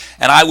Stadium.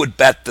 And I would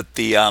bet that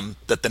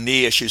the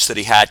knee issues that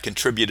he had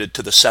contributed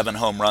to the 7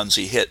 home runs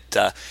he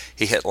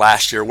hit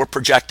last year. We're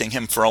projecting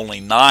him for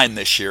only 9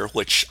 this year,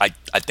 which I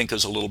think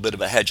is a little bit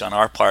of a hedge on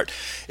our part.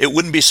 It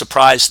wouldn't be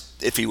surprised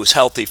if he was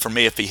healthy for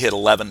me if he hit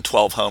 11,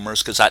 12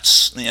 homers, because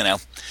that's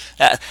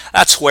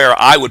where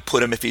I would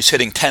put him if he's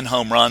hitting 10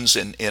 home runs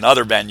in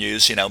other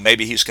venues.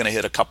 Maybe he's going to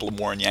hit a couple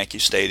more in Yankee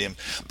Stadium.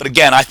 But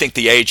again, I think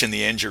the age and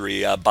the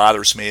injury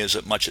bothers me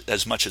as much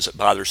as it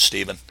bothers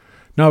Steven.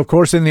 Now, of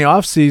course, in the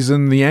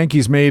offseason, the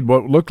Yankees made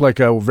what looked like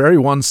a very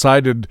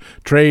one-sided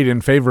trade in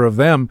favor of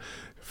them,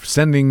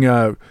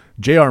 sending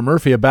J.R.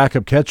 Murphy, a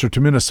backup catcher,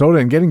 to Minnesota,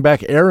 and getting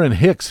back Aaron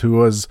Hicks, who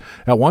was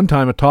at one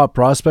time a top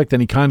prospect,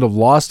 and he kind of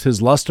lost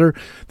his luster.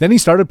 Then he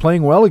started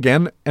playing well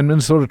again, and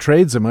Minnesota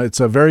trades him. It's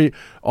a very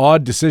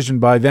odd decision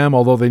by them,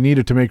 although they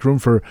needed to make room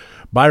for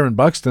Byron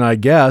Buxton, I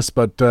guess,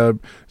 but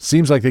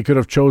seems like they could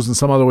have chosen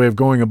some other way of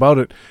going about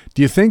it.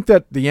 Do you think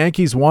that the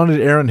Yankees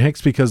wanted Aaron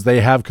Hicks because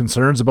they have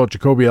concerns about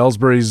Jacoby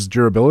Ellsbury's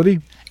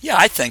durability? Yeah,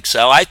 I think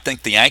so. I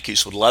think the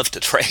Yankees would love to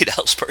trade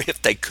Ellsbury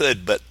if they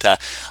could, but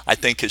I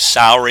think his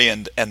salary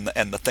and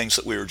the things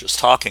that we were just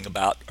talking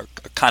about are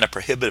kind of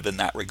prohibitive in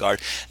that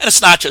regard. And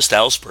it's not just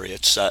Ellsbury;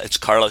 it's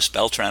Carlos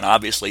Beltran.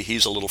 Obviously,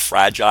 he's a little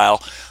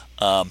fragile.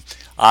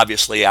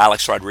 Obviously,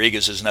 Alex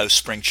Rodriguez is no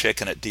spring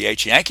chicken at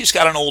DH. Yankees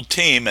got an old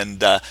team,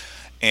 and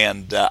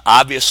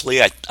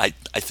obviously, I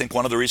think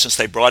one of the reasons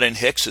they brought in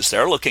Hicks is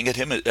they're looking at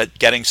him at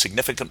getting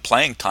significant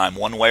playing time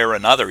one way or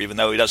another, even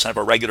though he doesn't have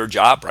a regular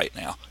job right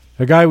now.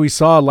 A guy we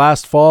saw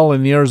last fall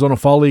in the Arizona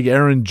Fall League,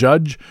 Aaron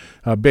Judge,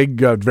 a big,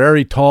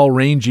 very tall,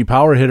 rangy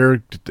power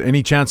hitter.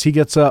 Any chance he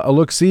gets a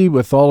look-see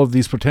with all of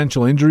these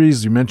potential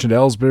injuries? You mentioned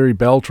Ellsbury,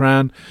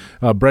 Beltran.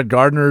 Brett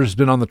Gardner's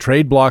been on the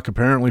trade block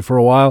apparently for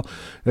a while.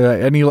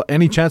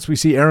 Any chance we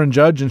see Aaron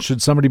Judge, and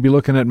should somebody be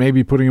looking at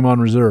maybe putting him on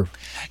reserve?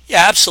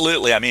 Yeah,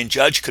 absolutely. I mean,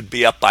 Judge could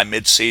be up by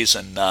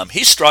midseason.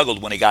 He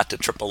struggled when he got to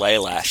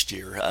AAA last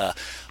year.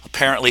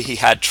 Apparently he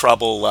had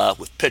trouble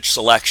with pitch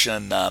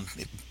selection.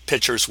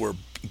 Pitchers were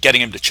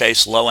getting him to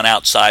chase low and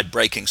outside,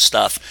 breaking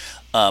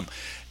stuff.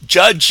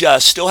 Judge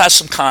still has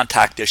some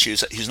contact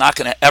issues. He's not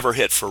going to ever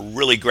hit for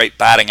really great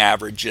batting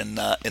average in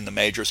the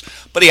majors,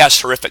 but he has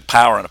terrific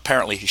power, and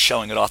apparently he's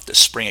showing it off this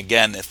spring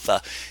again.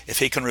 If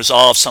he can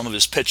resolve some of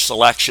his pitch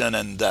selection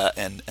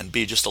and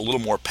be just a little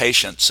more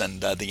patient,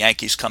 and the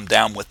Yankees come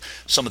down with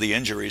some of the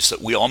injuries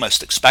that we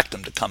almost expect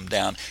them to come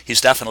down,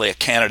 he's definitely a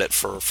candidate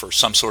for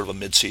some sort of a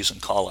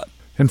midseason call-up.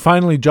 And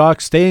finally,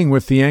 Jock, staying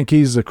with the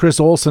Yankees, Chris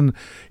Olsen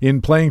in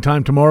playing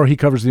time tomorrow. He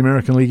covers the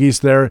American League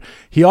East there.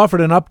 He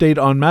offered an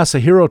update on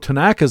Masahiro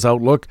Tanaka's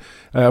outlook.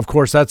 Of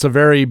course, that's a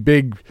very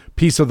big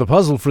piece of the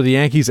puzzle for the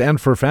Yankees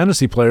and for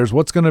fantasy players.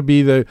 What's going to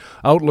be the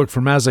outlook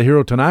for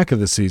Masahiro Tanaka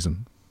this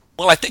season?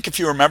 Well, I think if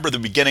you remember the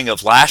beginning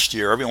of last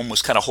year, everyone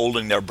was kind of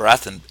holding their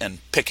breath and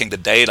picking the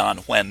date on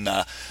when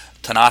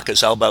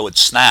Tanaka's elbow would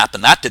snap,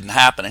 and that didn't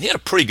happen. And he had a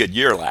pretty good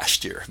year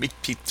last year.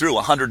 He threw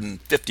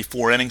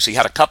 154 innings. He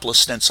had a couple of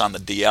stints on the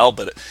DL,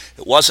 but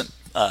it wasn't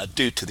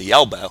due to the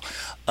elbow.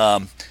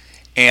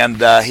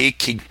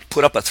 He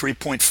put up a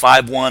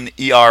 3.51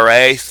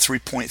 ERA,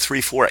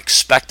 3.34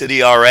 expected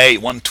ERA. He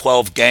won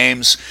 12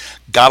 games,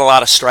 got a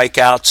lot of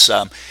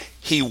strikeouts.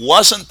 He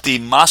wasn't the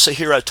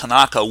Masahiro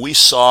Tanaka we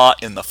saw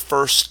in the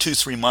first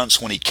 2-3 months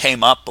when he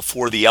came up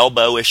before the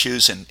elbow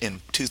issues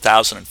in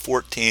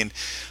 2014.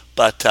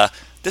 But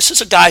this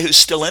is a guy who's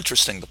still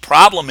interesting. The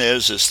problem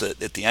is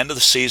that at the end of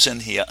the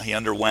season, he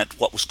underwent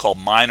what was called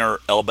minor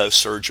elbow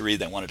surgery.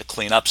 They wanted to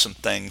clean up some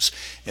things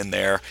in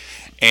there,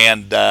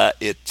 and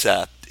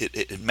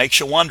it makes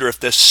you wonder if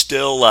this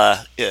still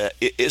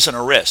isn't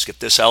a risk, if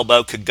this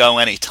elbow could go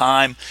any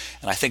time.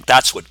 And I think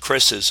that's what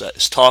Chris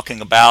is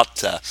talking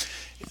about.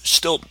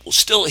 Still,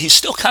 he's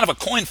still kind of a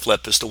coin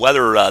flip as to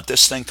whether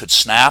this thing could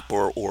snap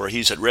or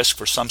he's at risk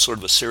for some sort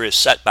of a serious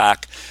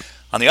setback.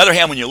 On the other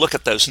hand, when you look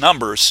at those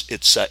numbers,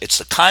 it's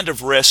the kind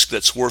of risk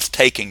that's worth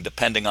taking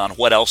depending on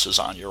what else is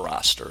on your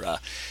roster.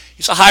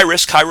 He's a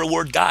high-risk,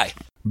 high-reward guy.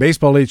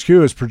 Baseball HQ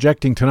is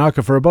projecting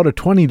Tanaka for about a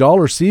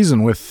 $20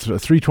 season with a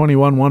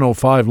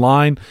 321-105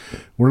 line.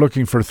 We're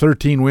looking for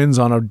 13 wins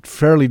on a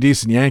fairly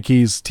decent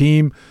Yankees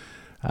team.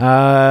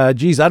 I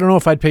don't know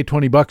if I'd pay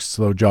 $20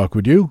 though, Jock.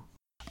 Would you?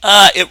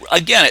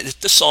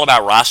 This is all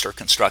about roster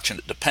construction.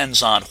 It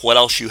depends on what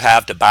else you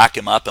have to back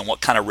him up and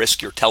what kind of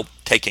risk you're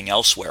taking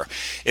elsewhere.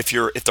 If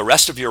the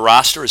rest of your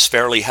roster is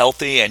fairly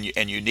healthy and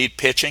you need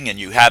pitching and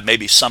you have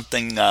maybe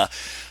something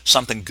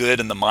good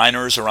in the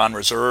minors or on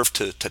reserve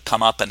to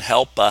come up and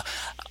help,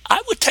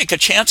 I would take a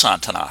chance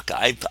on Tanaka.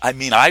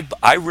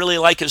 I really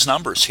like his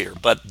numbers here.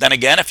 But then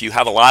again, if you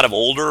have a lot of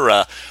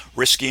older,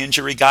 risky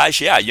injury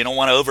guys, you don't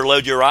want to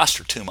overload your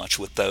roster too much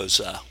with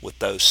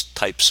those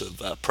types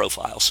of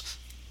profiles.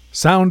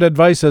 Sound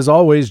advice as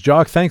always.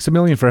 Jock, thanks a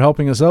million for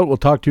helping us out. We'll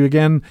talk to you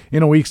again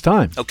in a week's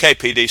time. Okay,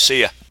 PD.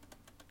 See ya.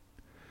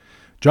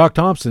 Jock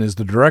Thompson is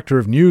the Director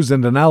of News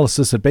and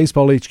Analysis at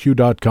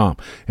BaseballHQ.com,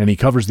 and he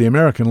covers the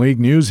American League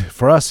news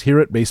for us here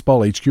at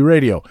Baseball HQ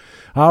Radio.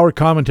 Our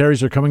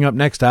commentaries are coming up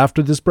next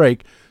after this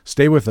break.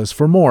 Stay with us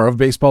for more of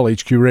Baseball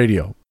HQ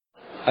Radio.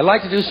 I'd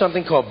like to do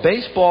something called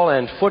baseball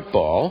and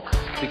football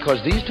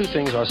because these two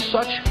things are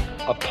such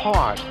a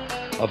part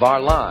of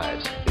our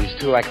lives, these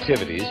two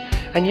activities,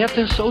 and yet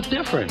they're so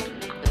different.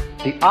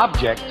 The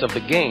objects of the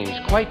game is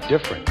quite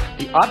different.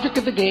 The object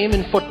of the game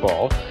in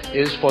football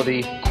is for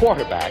the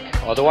quarterback,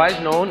 otherwise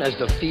known as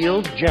the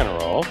field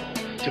general,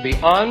 to be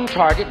on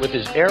target with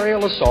his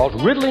aerial assault,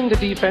 riddling the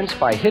defense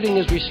by hitting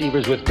his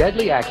receivers with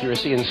deadly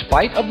accuracy in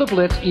spite of the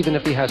blitz, even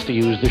if he has to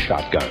use the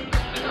shotgun.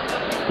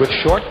 With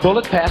short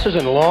bullet passes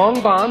and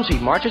long bombs, he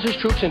marches his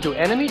troops into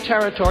enemy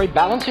territory,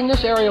 balancing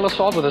this aerial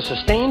assault with a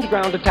sustained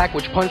ground attack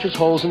which punches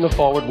holes in the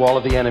forward wall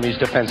of the enemy's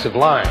defensive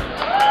line.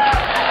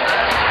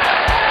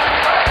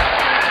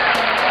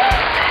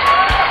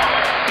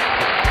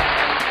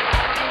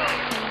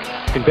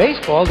 In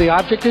baseball, the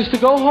object is to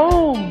go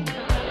home.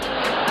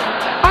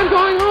 I'm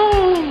going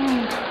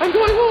home. I'm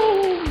going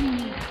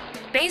home.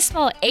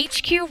 Baseball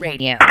HQ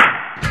Radio.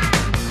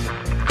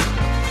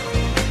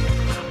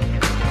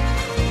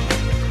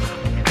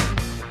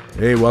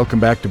 Hey, welcome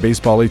back to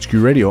Baseball HQ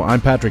Radio.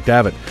 I'm Patrick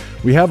Davitt.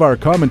 We have our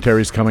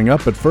commentaries coming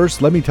up, but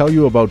first let me tell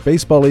you about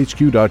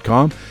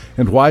BaseballHQ.com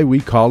and why we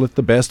call it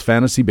the best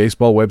fantasy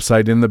baseball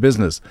website in the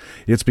business.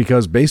 It's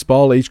because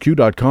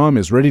BaseballHQ.com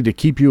is ready to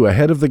keep you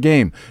ahead of the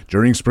game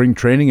during spring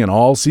training and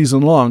all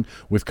season long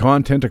with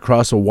content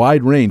across a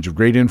wide range of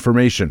great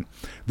information.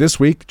 This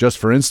week, just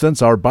for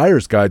instance, our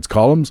Buyer's Guides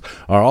columns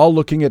are all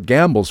looking at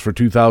gambles for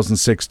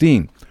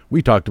 2016.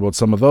 We talked about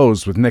some of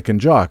those with Nick and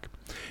Jock.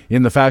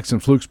 In the Facts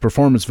and Flukes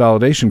Performance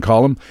Validation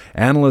column,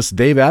 analyst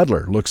Dave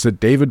Adler looks at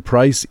David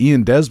Price,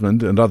 Ian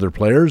Desmond, and other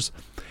players.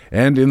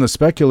 And in the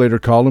Speculator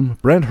column,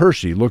 Brent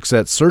Hershey looks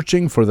at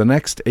searching for the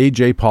next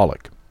A.J.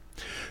 Pollock.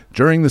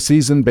 During the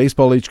season,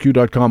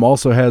 BaseballHQ.com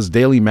also has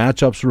daily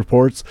matchups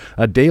reports,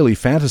 a daily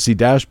fantasy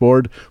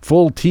dashboard,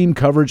 full team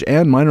coverage,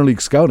 and minor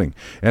league scouting.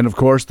 And of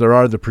course, there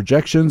are the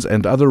projections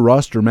and other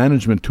roster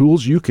management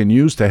tools you can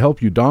use to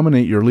help you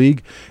dominate your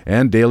league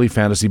and daily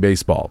fantasy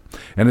baseball.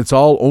 And it's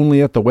all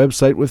only at the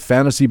website with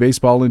fantasy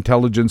baseball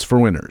intelligence for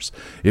winners.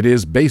 It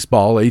is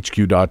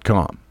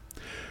BaseballHQ.com.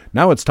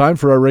 Now it's time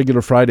for our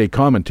regular Friday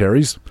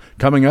commentaries.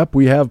 Coming up,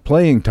 we have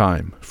Playing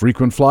Time,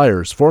 Frequent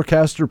Flyers,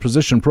 Forecaster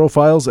Position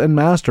Profiles, and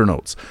Master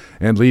Notes.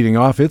 And leading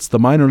off, it's the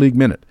Minor League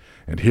Minute.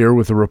 And here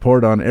with a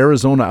report on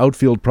Arizona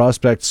outfield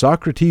prospect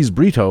Socrates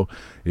Brito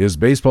is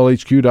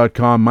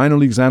BaseballHQ.com minor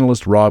leagues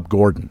analyst Rob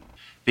Gordon.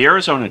 The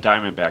Arizona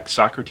Diamondback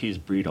Socrates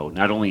Brito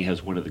not only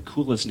has one of the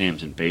coolest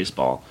names in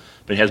baseball,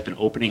 but has been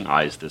opening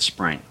eyes this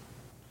spring.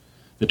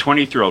 The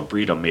 23-year-old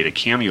Brito made a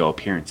cameo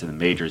appearance in the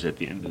majors at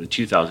the end of the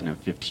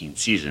 2015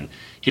 season,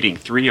 hitting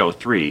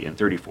 .303 in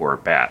 34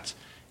 at-bats,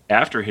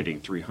 after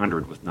hitting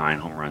 .300 with 9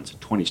 home runs and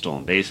 20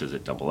 stolen bases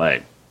at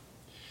Double-A.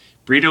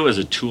 Brito is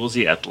a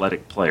toolsy,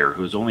 athletic player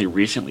who has only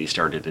recently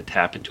started to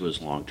tap into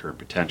his long-term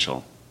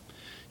potential.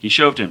 He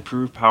showed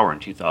improved power in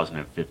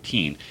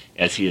 2015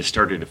 as he has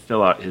started to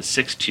fill out his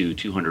 6'2",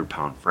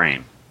 200-pound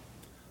frame.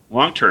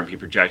 Long-term, he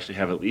projects to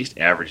have at least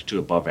average to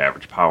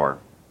above-average power.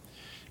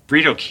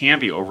 Brito can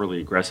be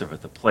overly aggressive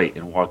at the plate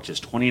and walked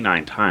just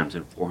 29 times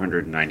in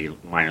 490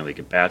 minor league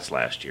at-bats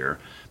last year,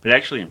 but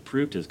actually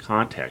improved his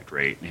contact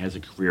rate and has a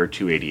career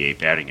 .288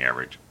 batting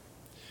average.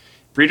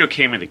 Brito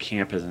came into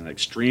camp as an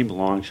extreme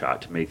long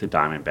shot to make the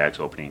Diamondbacks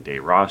opening day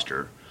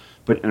roster,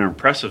 But an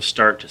impressive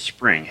start to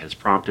spring has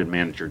prompted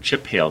manager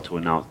Chip Hale to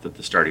announce that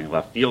the starting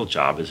left field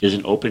job is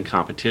an open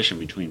competition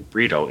between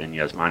Brito and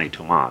Yasmani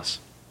Tomas.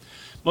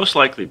 Most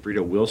likely,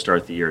 Brito will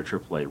start the year at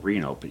AAA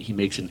Reno, but he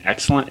makes an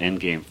excellent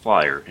endgame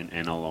flyer in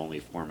NL-only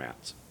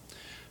formats.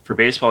 For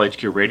Baseball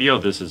HQ Radio,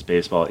 this is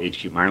Baseball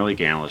HQ minor league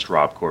analyst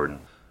Rob Gordon.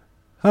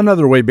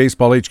 Another way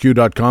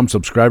BaseballHQ.com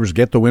subscribers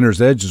get the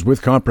winner's edge is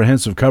with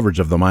comprehensive coverage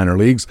of the minor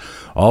leagues.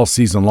 All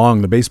season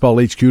long, the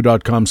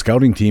BaseballHQ.com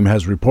scouting team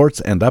has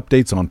reports and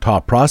updates on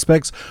top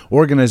prospects,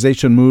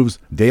 organization moves,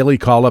 daily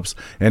call-ups,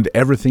 and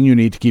everything you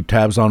need to keep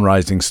tabs on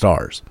rising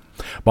stars.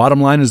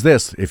 Bottom line is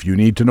this: if you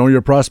need to know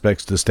your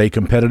prospects to stay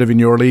competitive in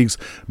your leagues,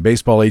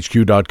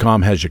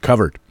 BaseballHQ.com has you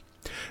covered.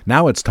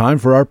 Now it's time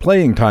for our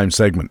Playing Time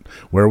segment,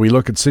 where we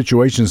look at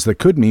situations that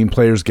could mean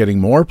players getting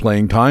more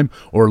playing time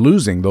or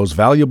losing those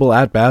valuable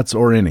at-bats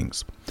or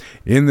innings.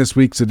 In this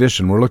week's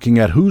edition, we're looking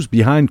at who's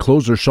behind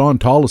closer Sean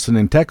Tolleson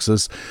in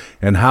Texas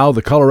and how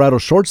the Colorado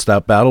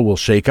shortstop battle will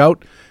shake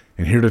out.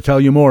 And here to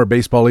tell you more,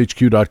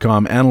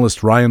 BaseballHQ.com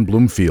analyst Ryan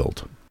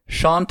Bloomfield.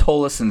 Sean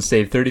Tolleson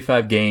saved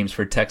 35 games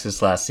for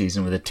Texas last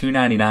season with a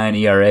 .299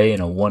 ERA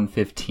and a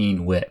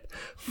 .115 WHIP.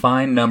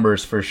 Fine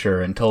numbers for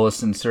sure, and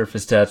Tolleson's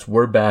surface stats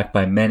were backed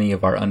by many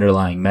of our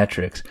underlying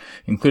metrics,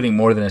 including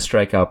more than a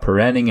strikeout per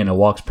inning and a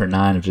walks per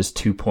nine of just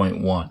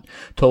 2.1.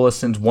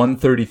 Tolleson's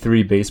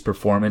 133 base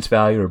performance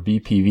value, or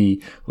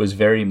BPV, was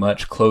very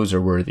much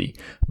closer-worthy,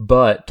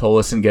 but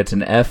Tolleson gets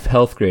an F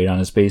health grade on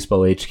his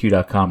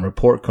BaseballHQ.com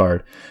report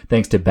card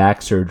thanks to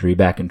back surgery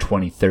back in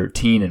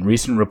 2013, and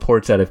recent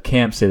reports out of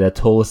camp say that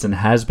Tolleson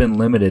has been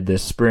limited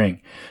this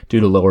spring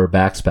due to lower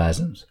back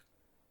spasms.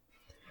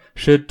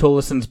 Should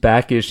Tolleson's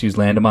back issues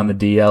land him on the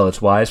DL,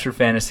 it's wise for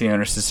fantasy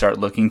owners to start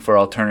looking for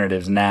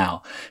alternatives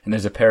now, and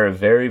there's a pair of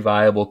very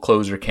viable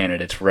closer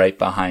candidates right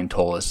behind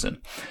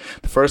Tolleson.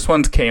 The first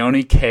one's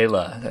Keone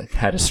Kela,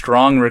 had a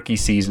strong rookie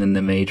season in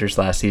the majors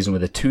last season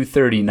with a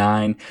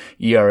 .239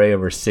 ERA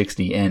over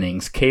 60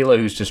 innings. Kela,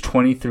 who's just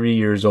 23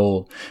 years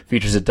old,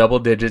 features a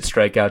double-digit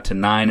strikeout to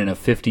 9 and a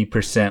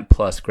 50%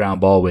 plus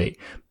ground ball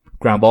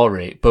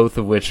rate, both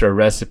of which are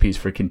recipes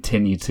for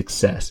continued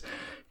success.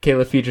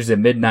 Kayla features a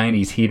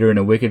mid-90s heater and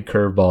a wicked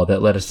curveball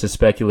that led us to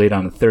speculate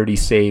on a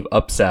 30-save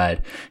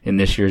upside in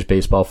this year's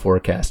Baseball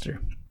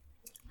Forecaster.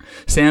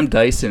 Sam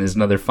Dyson is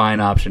another fine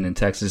option in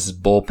Texas's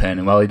bullpen,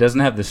 and while he doesn't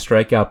have the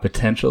strikeout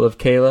potential of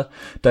Kayla,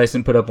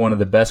 Dyson put up one of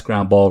the best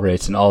ground ball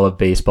rates in all of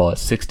baseball at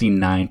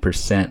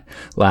 69%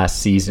 last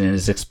season, and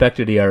his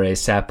expected ERA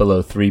sat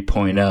below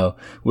 3.0,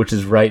 which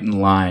is right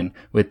in line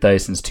with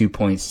Dyson's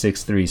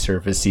 2.63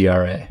 surface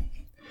ERA.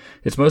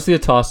 It's mostly a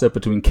toss-up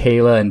between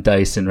Kayla and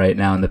Dyson right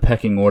now in the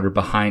pecking order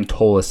behind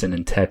Tolleson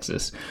in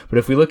Texas. But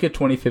if we look at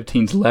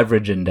 2015's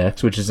leverage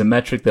index, which is a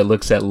metric that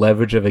looks at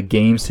leverage of a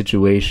game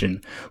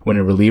situation when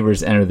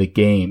relievers enter the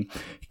game,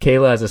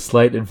 Kayla has a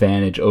slight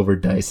advantage over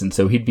Dyson,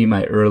 so he'd be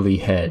my early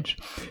hedge.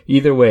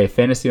 Either way,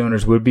 fantasy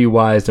owners would be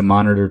wise to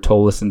monitor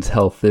Tolleson's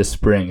health this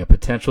spring. A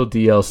potential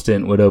DL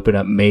stint would open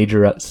up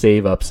major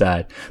save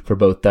upside for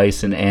both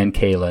Dyson and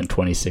Kayla in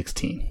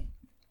 2016.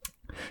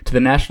 To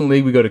the National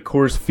League, we go to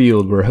Coors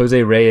Field, where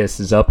Jose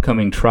Reyes'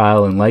 upcoming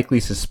trial and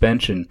likely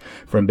suspension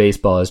from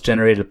baseball has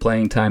generated a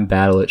playing time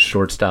battle at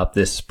shortstop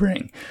this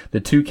spring. The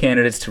two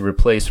candidates to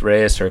replace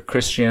Reyes are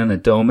Christian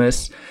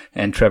Adomas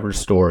and Trevor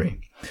Story.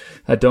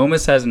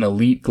 Adomas has an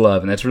elite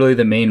glove, and that's really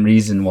the main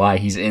reason why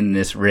he's in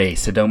this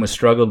race. Adomas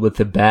struggled with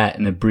the bat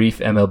in a brief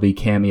MLB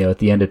cameo at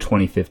the end of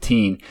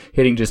 2015,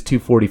 hitting just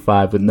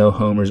 .245 with no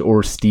homers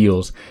or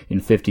steals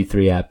in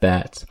 53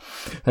 at-bats.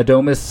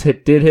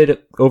 Adomas did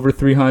hit over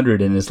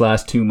 300 in his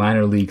last two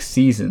minor league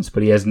seasons,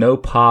 but he has no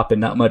pop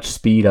and not much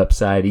speed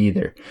upside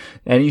either.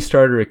 Any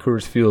starter at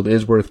Coors Field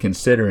is worth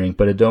considering,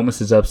 but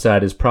Adomas'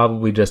 upside is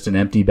probably just an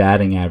empty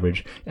batting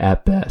average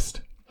at best.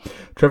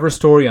 Trevor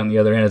Story, on the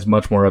other hand, has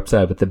much more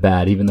upside with the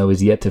bat, even though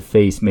he's yet to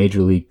face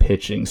major league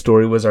pitching.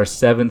 Story was our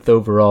 7th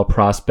overall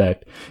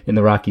prospect in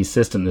the Rockies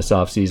system this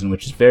offseason,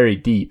 which is very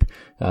deep,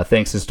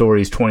 thanks to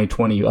Story's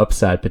 2020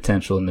 upside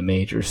potential in the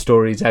majors.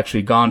 Story's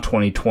actually gone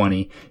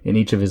 2020 in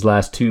each of his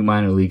last two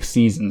minor league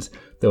seasons,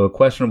 though a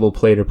questionable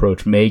plate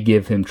approach may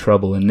give him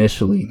trouble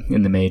initially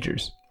in the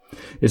majors.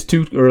 It's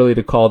too early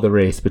to call the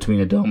race between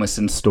Adomas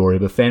and Story,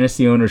 but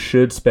fantasy owners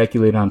should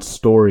speculate on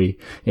Story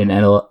in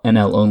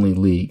NL-only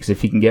leagues.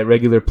 If he can get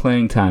regular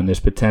playing time,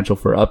 there's potential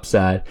for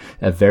upside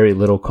at very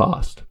little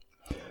cost.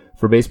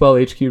 For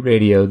Baseball HQ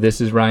Radio, this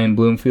is Ryan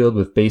Bloomfield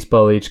with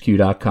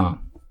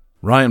BaseballHQ.com.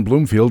 Ryan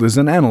Bloomfield is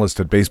an analyst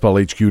at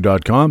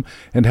BaseballHQ.com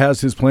and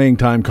has his playing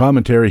time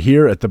commentary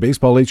here at the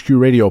Baseball HQ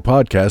Radio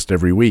podcast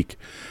every week.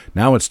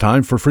 Now it's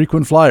time for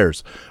Frequent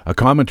Flyers, a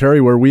commentary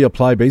where we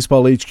apply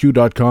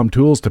BaseballHQ.com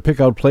tools to pick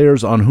out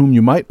players on whom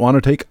you might want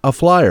to take a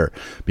flyer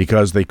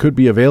because they could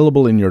be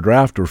available in your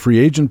draft or free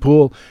agent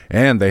pool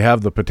and they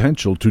have the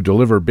potential to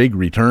deliver big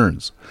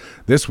returns.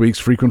 This week's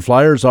Frequent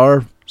Flyers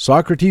are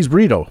Socrates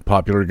Brito,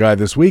 popular guy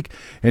this week,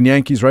 and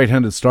Yankees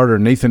right-handed starter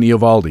Nathan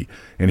Eovaldi.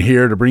 And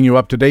here to bring you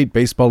up to date,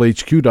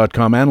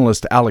 BaseballHQ.com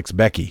analyst Alex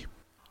Becky.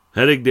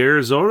 Heading to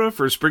Arizona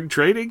for spring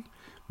training?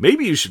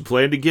 Maybe you should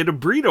plan to get a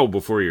Brito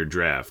before your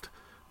draft.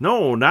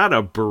 No, not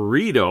a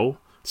burrito.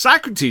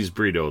 Socrates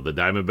Brito, the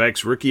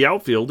Diamondbacks' rookie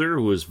outfielder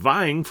who is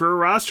vying for a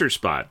roster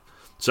spot.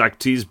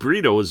 Socrates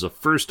Brito is the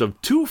first of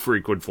 2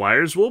 frequent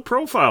flyers we'll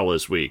profile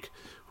this week.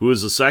 Who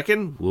is the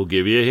second? We'll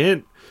give you a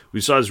hint. We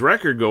saw his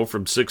record go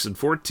from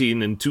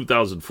 6-14 in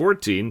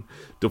 2014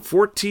 to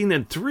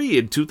 14-3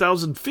 in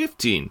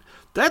 2015.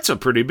 That's a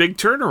pretty big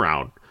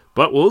turnaround,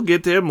 but we'll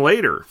get to him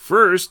later.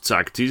 First,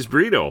 Socrates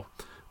Brito.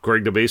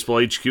 According to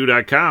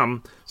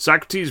BaseballHQ.com,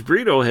 Socrates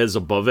Brito has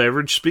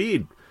above-average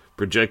speed,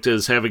 projected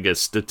as having a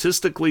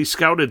statistically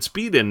scouted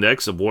speed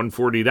index of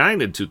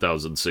 149 in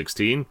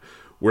 2016,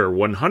 where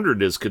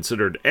 100 is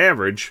considered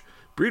average.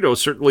 Brito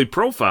certainly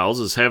profiles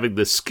as having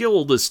the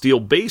skill to steal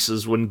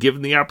bases when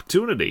given the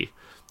opportunity.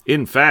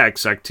 In fact,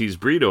 Socrates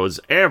Brito has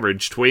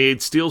averaged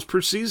 28 steals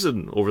per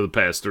season over the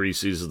past 3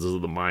 seasons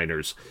of the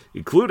minors,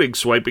 including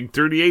swiping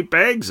 38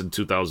 bags in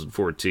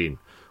 2014.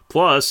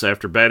 Plus,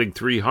 after batting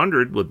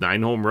 .300 with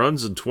 9 home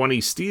runs and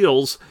 20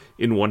 steals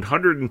in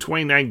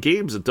 129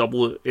 games at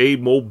AA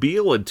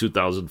Mobile in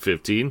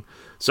 2015,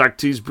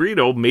 Socrates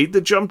Brito made the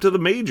jump to the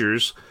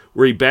majors,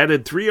 where he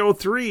batted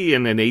 .303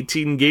 in an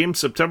 18-game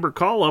September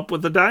call-up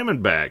with the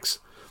Diamondbacks.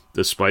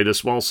 Despite a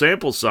small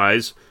sample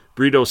size,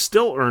 Brito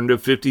still earned a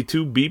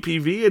 52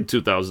 BPV in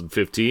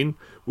 2015,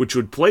 which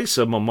would place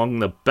him among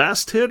the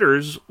best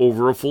hitters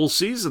over a full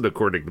season,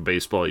 according to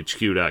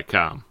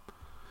BaseballHQ.com.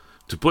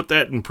 To put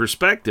that in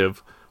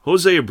perspective,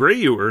 Jose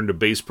Abreu earned a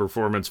base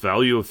performance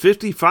value of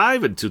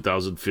 55 in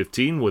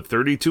 2015 with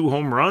 32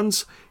 home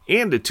runs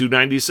and a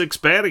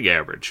 .296 batting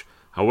average.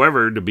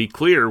 However, to be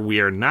clear, we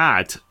are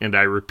not, and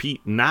I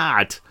repeat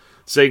not,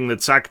 saying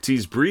that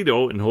Socrates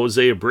Brito and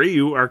Jose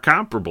Abreu are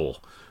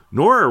comparable.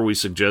 Nor are we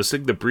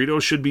suggesting that Brito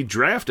should be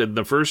drafted in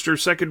the first or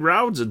second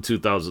rounds in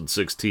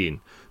 2016.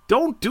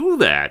 Don't do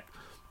that.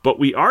 But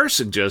we are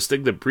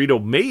suggesting that Brito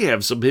may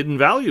have some hidden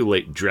value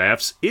late in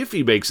drafts if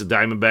he makes the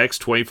Diamondbacks'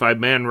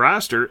 25-man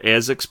roster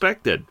as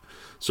expected.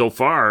 So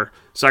far,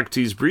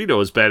 Socrates Brito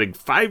is batting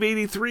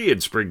 .583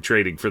 in spring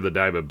training for the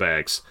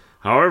Diamondbacks.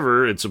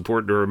 However, it's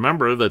important to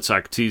remember that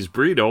Socrates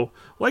Brito,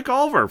 like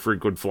all of our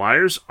frequent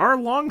flyers, are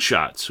long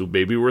shots who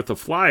may be worth a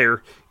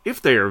flyer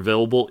if they are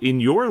available in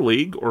your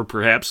league or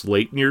perhaps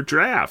late in your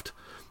draft.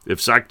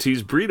 If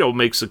Socrates Brito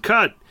makes a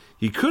cut,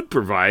 he could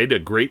provide a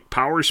great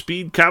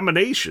power-speed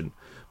combination.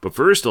 But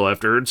first, he'll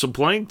have to earn some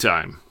playing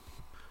time.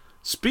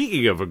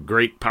 Speaking of a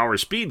great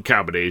power-speed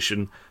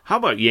combination, how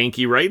about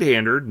Yankee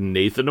right-hander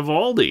Nathan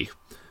Eovaldi?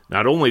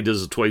 Not only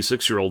does the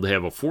 26-year-old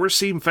have a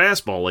 4-seam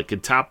fastball that can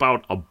top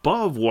out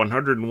above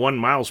 101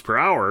 miles per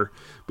hour,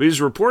 but he's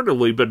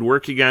reportedly been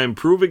working on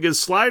improving his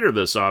slider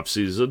this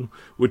offseason,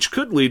 which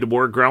could lead to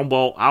more ground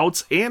ball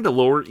outs and a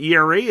lower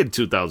ERA in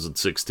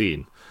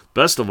 2016.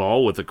 Best of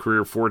all, with a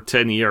career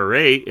 .410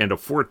 ERA and a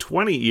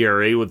 .420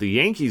 ERA with the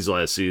Yankees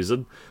last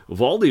season,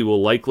 Eovaldi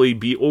will likely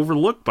be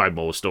overlooked by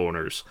most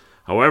owners.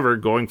 However,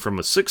 going from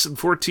a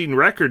 6-14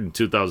 record in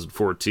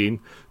 2014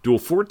 to a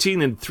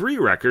 14-3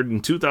 record in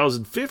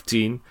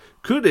 2015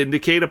 could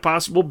indicate a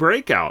possible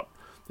breakout.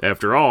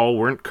 After all,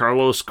 weren't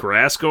Carlos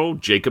Carrasco,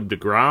 Jacob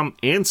deGrom,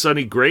 and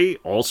Sonny Gray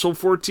also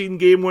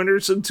 14-game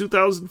winners in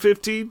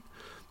 2015?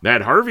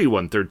 Matt Harvey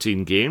won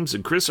 13 games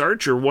and Chris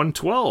Archer won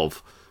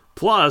 12.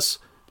 Plus,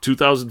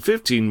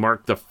 2015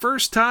 marked the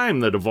first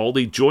time that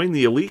Eovaldi joined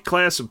the elite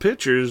class of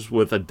pitchers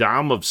with a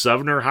DOM of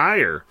 7 or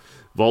higher.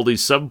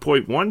 Eovaldi's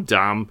 7.1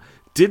 DOM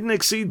didn't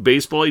exceed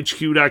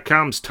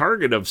BaseballHQ.com's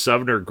target of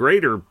 7 or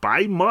greater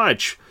by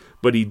much,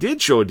 but he did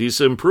show a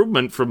decent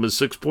improvement from his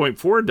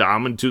 6.4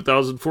 DOM in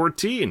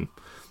 2014.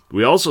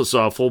 We also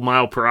saw a full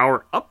mile per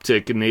hour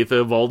uptick in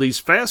Nathan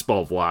Eovaldi's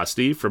fastball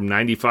velocity from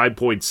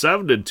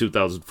 95.7 in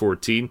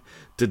 2014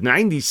 to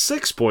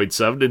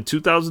 96.7 in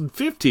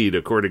 2015,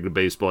 according to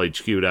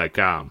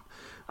BaseballHQ.com.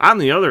 On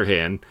the other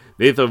hand,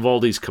 Nathan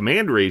Eovaldi's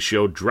command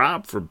ratio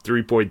dropped from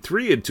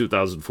 3.3 in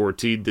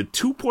 2014 to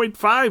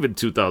 2.5 in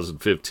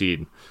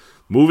 2015.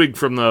 Moving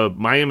from the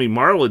Miami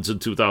Marlins in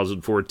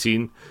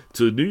 2014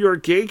 to the New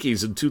York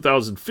Yankees in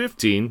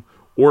 2015,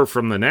 or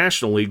from the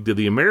National League to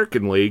the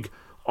American League,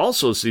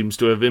 also seems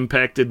to have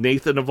impacted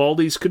Nathan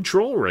Eovaldi's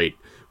control rate,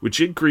 which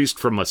increased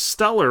from a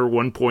stellar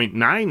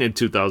 1.9 in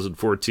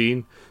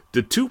 2014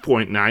 to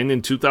 2.9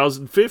 in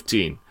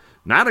 2015.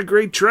 Not a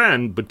great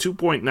trend, but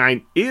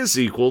 2.9 is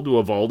equal to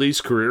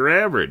Eovaldi's career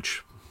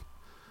average.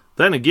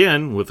 Then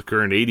again, with the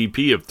current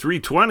ADP of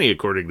 320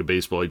 according to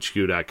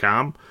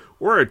BaseballHQ.com,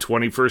 or a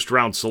 21st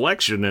round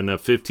selection in a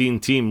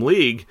 15-team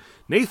league,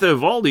 Nathan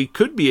Eovaldi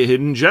could be a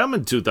hidden gem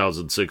in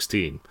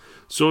 2016.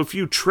 So if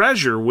you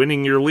treasure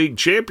winning your league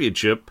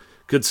championship,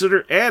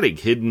 consider adding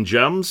hidden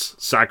gems,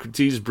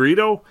 Socrates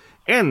Brito,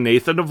 and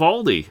Nathan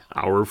Eovaldi,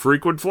 our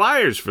frequent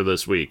flyers for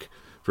this week.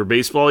 For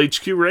Baseball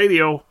HQ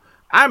Radio,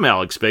 I'm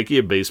Alex Becky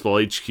of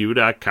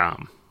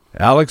BaseballHQ.com.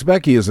 Alex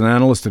Becky is an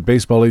analyst at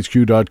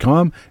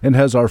BaseballHQ.com and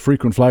has our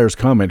Frequent Flyers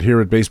comment here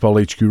at Baseball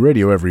HQ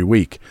Radio every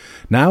week.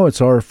 Now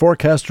it's our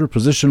Forecaster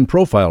Position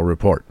Profile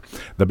Report.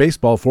 The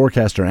Baseball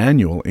Forecaster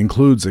Annual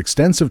includes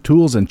extensive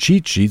tools and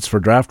cheat sheets for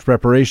draft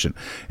preparation,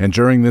 and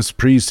during this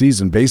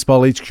preseason,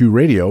 Baseball HQ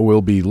Radio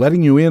will be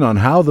letting you in on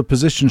how the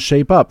positions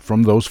shape up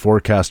from those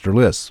forecaster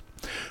lists.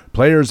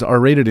 Players are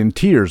rated in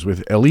tiers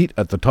with elite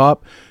at the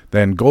top,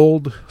 then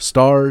gold,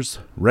 stars,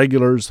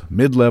 regulars,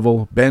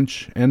 mid-level,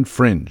 bench, and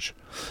fringe.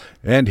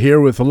 And here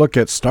with a look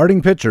at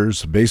starting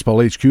pitchers,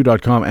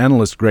 BaseballHQ.com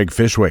analyst Greg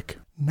Fishwick.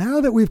 Now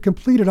that we've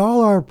completed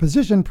all our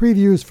position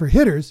previews for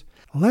hitters,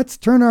 let's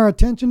turn our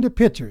attention to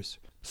pitchers.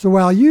 So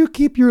while you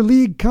keep your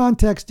league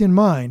context in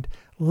mind,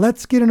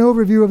 let's get an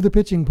overview of the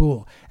pitching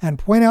pool and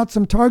point out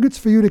some targets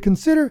for you to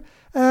consider,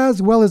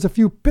 as well as a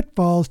few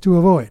pitfalls to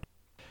avoid.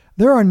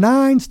 There are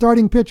 9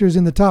 starting pitchers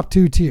in the top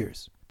 2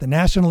 tiers. The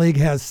National League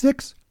has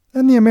 6,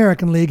 and the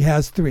American League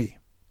has 3.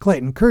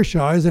 Clayton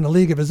Kershaw is in a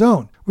league of his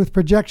own, with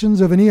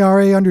projections of an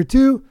ERA under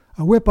 2,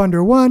 a WHIP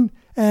under 1,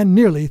 and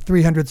nearly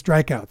 300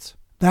 strikeouts.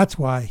 That's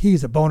why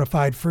he's a bona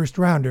fide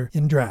first-rounder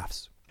in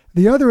drafts.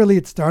 The other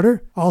elite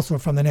starter, also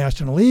from the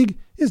National League,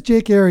 is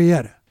Jake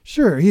Arrieta.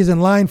 Sure, he's in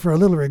line for a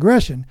little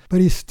regression,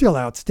 but he's still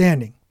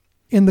outstanding.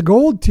 In the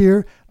gold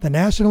tier, the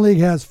National League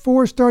has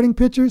 4 starting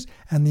pitchers,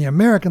 and the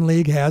American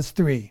League has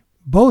 3.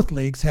 Both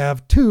leagues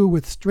have 2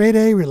 with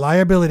straight-A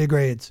reliability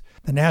grades.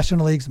 The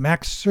National League's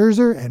Max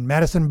Scherzer and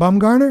Madison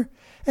Bumgarner,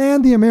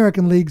 and the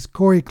American League's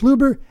Corey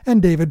Kluber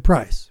and David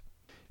Price.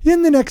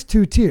 In the next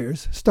 2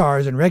 tiers,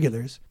 stars and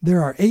regulars,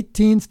 there are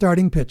 18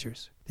 starting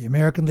pitchers. The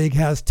American League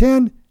has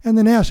 10, and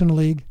the National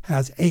League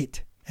has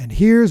 8. And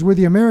here's where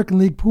the American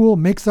League pool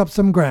makes up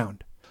some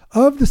ground.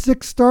 Of the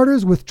 6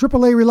 starters with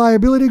AAA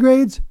reliability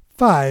grades,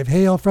 5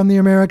 hail from the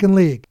American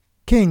League.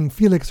 King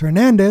Felix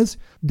Hernandez,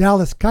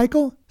 Dallas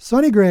Keuchel,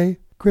 Sonny Gray,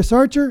 Chris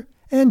Archer,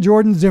 and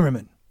Jordan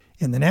Zimmermann.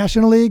 In the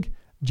National League,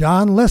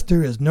 John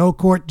Lester is no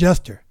court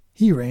jester.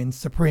 He reigns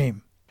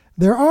supreme.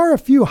 There are a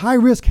few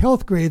high-risk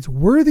health grades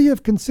worthy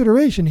of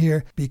consideration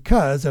here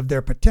because of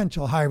their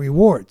potential high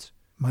rewards.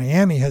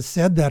 Miami has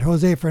said that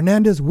Jose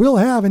Fernandez will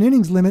have an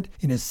innings limit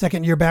in his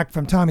second year back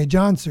from Tommy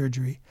John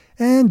surgery,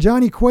 and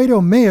Johnny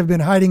Cueto may have been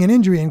hiding an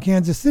injury in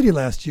Kansas City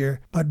last year,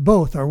 but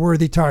both are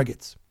worthy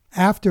targets.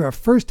 After a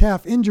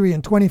first-half injury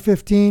in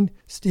 2015,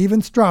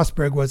 Steven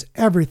Strasburg was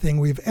everything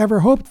we've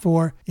ever hoped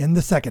for in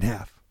the second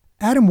half.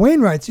 Adam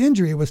Wainwright's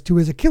injury was to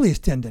his Achilles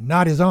tendon,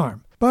 not his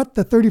arm, but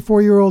the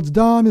 34-year-old's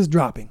dom is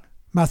dropping.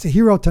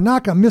 Masahiro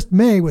Tanaka missed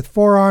May with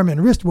forearm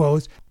and wrist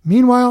woes.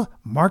 Meanwhile,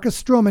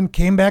 Marcus Stroman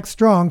came back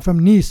strong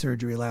from knee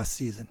surgery last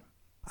season.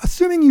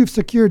 Assuming you've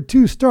secured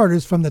 2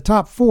 starters from the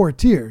top 4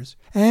 tiers,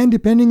 and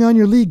depending on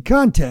your league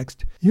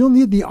context, you'll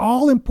need the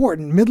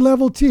all-important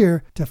mid-level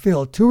tier to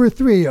fill 2 or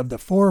 3 of the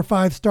 4 or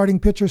 5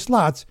 starting pitcher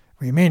slots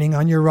remaining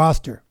on your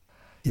roster.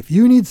 If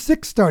you need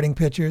 6 starting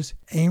pitchers,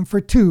 aim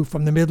for 2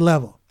 from the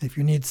mid-level. If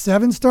you need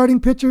 7 starting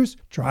pitchers,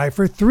 try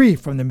for 3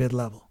 from the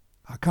mid-level.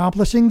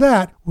 Accomplishing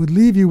that would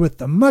leave you with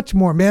the much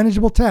more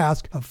manageable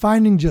task of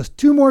finding just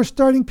 2 more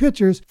starting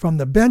pitchers from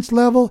the bench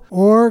level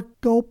or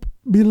gulp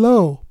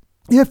below.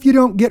 If you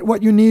don't get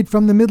what you need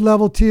from the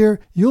mid-level tier,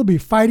 you'll be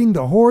fighting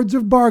the hordes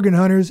of bargain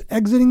hunters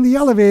exiting the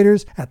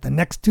elevators at the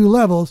next 2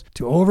 levels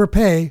to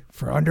overpay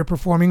for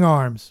underperforming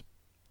arms.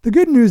 The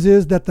good news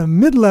is that the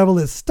mid-level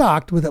is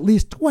stocked with at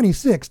least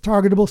 26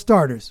 targetable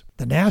starters.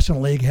 The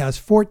National League has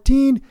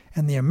 14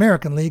 and the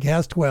American League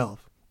has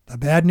 12. The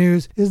bad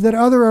news is that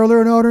other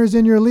alert owners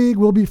in your league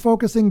will be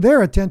focusing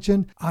their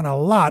attention on a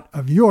lot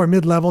of your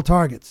mid-level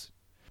targets.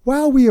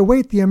 While we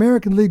await the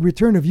American League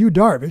return of Yu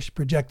Darvish,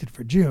 projected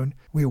for June,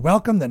 we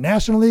welcome the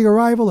National League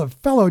arrival of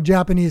fellow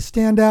Japanese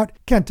standout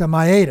Kenta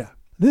Maeda.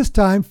 This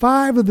time,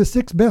 5 of the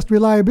 6 best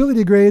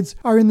reliability grades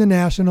are in the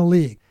National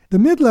League. The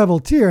mid-level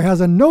tier has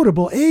a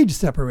notable age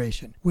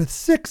separation, with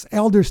 6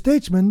 elder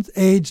statesmen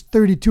aged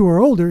 32 or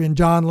older in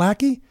John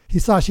Lackey,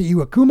 Hisashi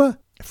Iwakuma,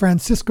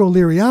 Francisco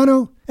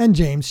Liriano, and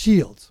James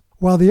Shields,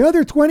 while the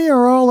other 20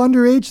 are all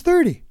under age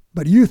 30.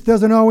 But youth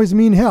doesn't always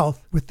mean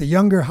health, with the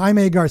younger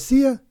Jaime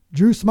Garcia,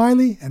 Drew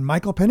Smiley, and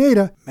Michael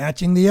Pineda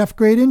matching the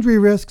F-grade injury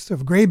risks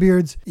of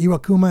graybeards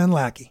Iwakuma and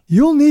Lackey.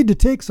 You'll need to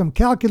take some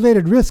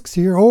calculated risks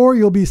here, or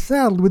you'll be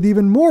saddled with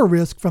even more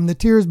risk from the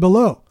tiers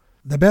below.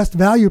 The best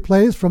value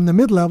plays from the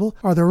mid-level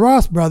are the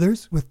Ross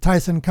brothers, with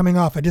Tyson coming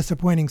off a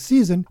disappointing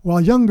season,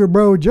 while younger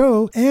Bro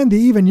Joe and the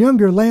even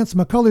younger Lance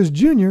McCullers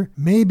Jr.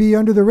 may be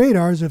under the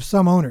radars of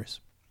some owners.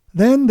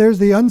 Then there's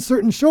the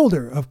uncertain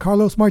shoulder of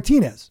Carlos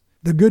Martinez,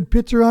 the good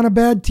pitcher on a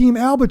bad team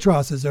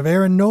albatrosses of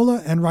Aaron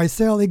Nola and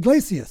Raisel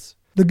Iglesias,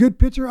 the good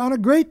pitcher on a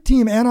great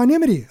team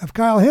anonymity of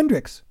Kyle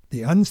Hendricks,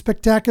 the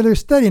unspectacular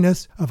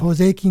steadiness of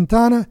Jose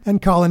Quintana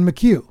and Colin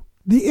McHugh,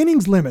 the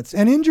innings limits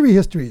and injury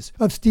histories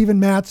of Steven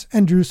Matz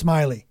and Drew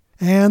Smiley,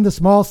 and the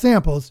small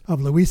samples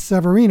of Luis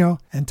Severino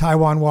and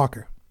Taijuan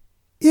Walker.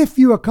 If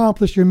you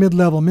accomplish your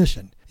mid-level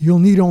mission, you'll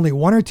need only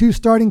 1 or 2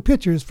 starting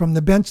pitchers from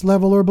the bench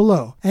level or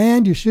below,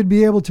 and you should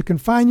be able to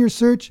confine your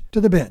search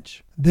to the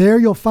bench. There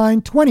you'll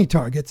find 20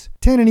 targets,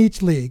 10 in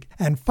each league,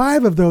 and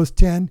 5 of those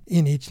 10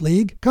 in each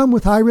league come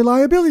with high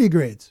reliability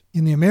grades.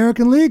 In the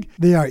American League,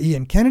 they are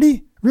Ian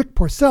Kennedy, Rick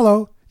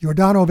Porcello,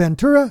 Yordano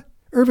Ventura,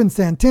 Irvin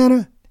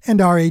Santana,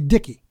 and R.A.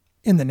 Dickey.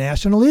 In the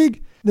National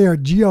League, they are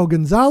Gio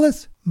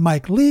Gonzalez,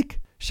 Mike Leake,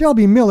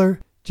 Shelby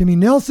Miller, Jimmy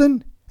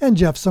Nelson, and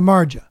Jeff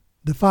Samardzija.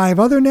 The 5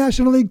 other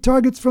National League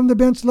targets from the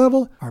bench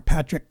level are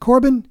Patrick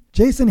Corbin,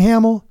 Jason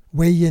Hamill,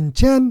 Wei-Yin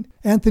Chen,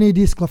 Anthony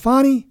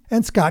DeSclafani,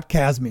 and Scott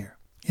Kazmir.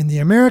 In the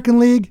American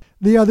League,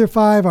 the other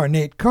 5 are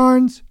Nate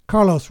Carnes,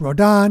 Carlos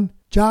Rodon,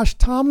 Josh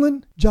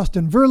Tomlin,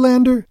 Justin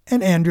Verlander,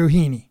 and Andrew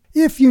Heaney.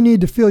 If you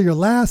need to fill your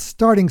last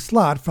starting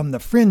slot from the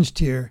fringe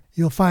tier,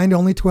 you'll find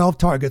only 12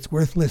 targets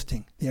worth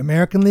listing. The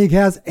American League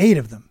has 8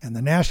 of them, and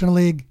the National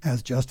League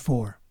has just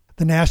 4.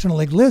 The National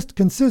League list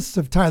consists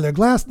of Tyler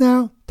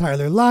Glasnow,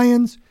 Tyler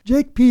Lyons,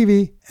 Jake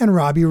Peavy, and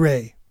Robbie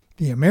Ray.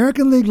 The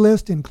American League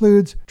list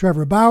includes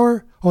Trevor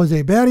Bauer,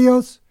 Jose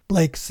Barrios,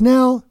 Blake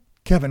Snell,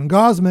 Kevin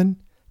Gausman,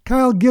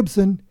 Kyle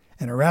Gibson,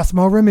 and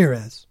Erasmo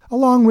Ramirez,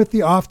 along with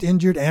the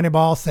oft-injured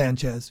Anibal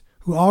Sanchez,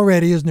 who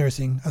already is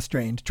nursing a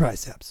strained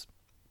triceps.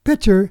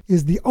 Pitcher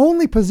is the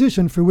only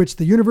position for which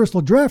the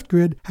Universal Draft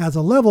Grid has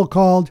a level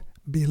called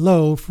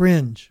below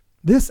fringe.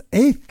 This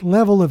 8th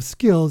level of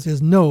skills is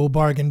no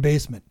bargain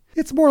basement.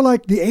 It's more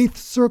like the 8th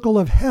circle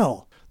of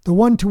hell, the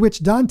one to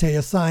which Dante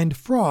assigned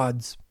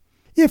frauds.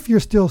 If you're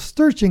still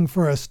searching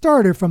for a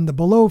starter from the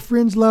below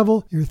fringe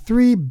level, your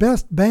 3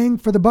 best bang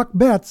for the buck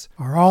bets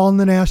are all in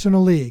the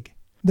National League.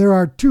 There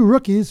are 2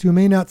 rookies who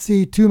may not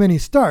see too many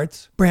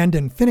starts,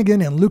 Brandon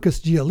Finnegan and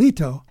Lucas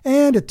Giolito,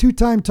 and a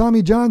 2-time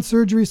Tommy John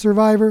surgery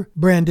survivor,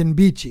 Brandon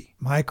Beachy.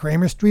 My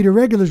Kramer Street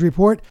Irregulars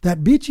report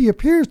that Beachy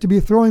appears to be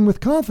throwing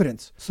with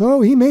confidence, so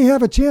he may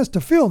have a chance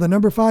to fill the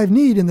number 5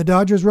 need in the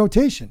Dodgers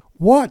rotation.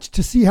 Watch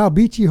to see how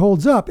Beachy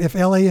holds up if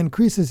LA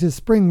increases his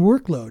spring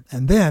workload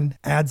and then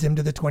adds him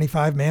to the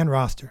 25-man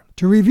roster.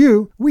 To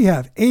review, we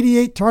have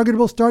 88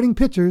 targetable starting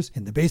pitchers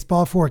in the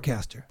Baseball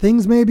Forecaster.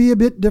 Things may be a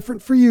bit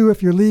different for you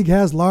if your league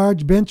has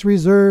large bench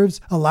reserves,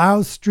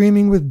 allows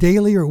streaming with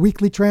daily or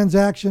weekly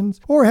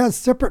transactions, or has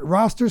separate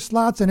roster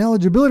slots and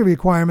eligibility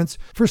requirements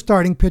for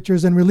starting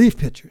pitchers and relief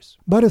pitchers.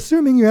 But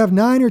assuming you have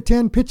 9 or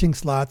 10 pitching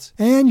slots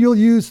and you'll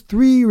use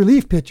 3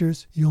 relief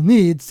pitchers, you'll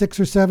need 6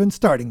 or 7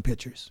 starting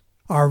pitchers.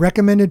 Our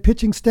recommended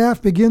pitching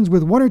staff begins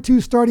with 1 or 2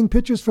 starting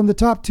pitchers from the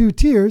top 2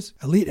 tiers,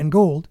 Elite and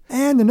Gold,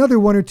 and another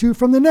 1 or 2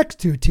 from the next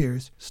 2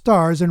 tiers,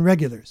 Stars and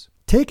Regulars.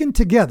 Taken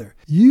together,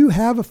 you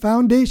have a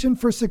foundation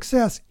for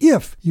success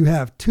if you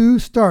have 2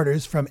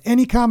 starters from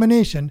any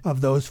combination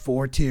of those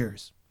 4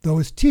 tiers.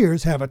 Those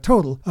tiers have a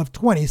total of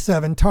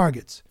 27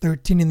 targets,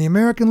 13 in the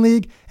American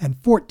League and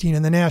 14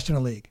 in the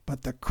National League.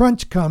 But the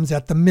crunch comes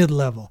at the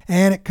mid-level,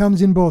 and it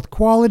comes in both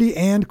quality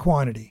and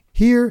quantity.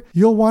 Here,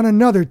 you'll want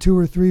another 2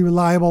 or 3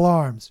 reliable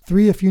arms,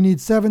 3 if you need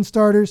 7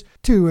 starters,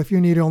 2 if you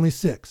need only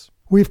 6.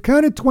 We've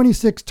counted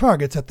 26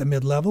 targets at the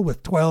mid-level,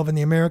 with 12 in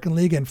the American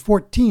League and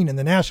 14 in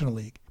the National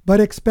League. But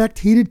expect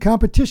heated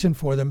competition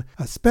for them,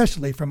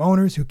 especially from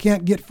owners who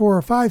can't get 4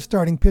 or 5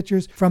 starting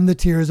pitchers from the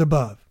tiers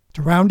above.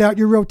 To round out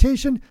your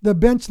rotation, the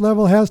bench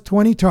level has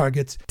 20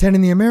 targets, 10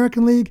 in the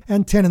American League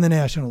and 10 in the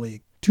National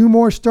League. 2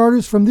 more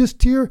starters from this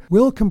tier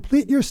will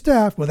complete your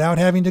staff without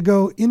having to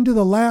go into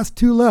the last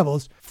 2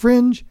 levels,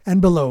 fringe and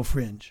below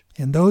fringe.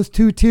 In those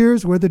 2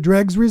 tiers where the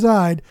dregs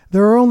reside,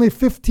 there are only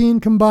 15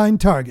 combined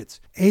targets,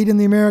 8 in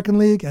the American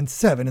League and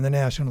 7 in the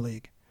National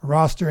League.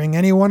 Rostering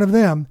any one of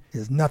them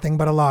is nothing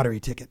but a lottery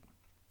ticket.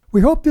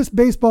 We hope this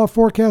Baseball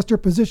Forecaster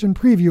position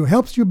preview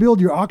helps you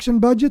build your auction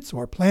budgets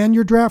or plan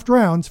your draft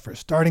rounds for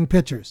starting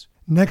pitchers.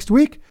 Next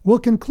week, we'll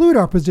conclude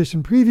our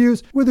position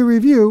previews with a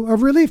review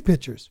of relief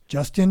pitchers,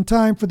 just in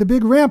time for the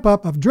big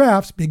ramp-up of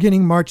drafts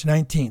beginning March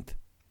 19th.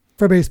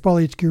 For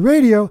Baseball HQ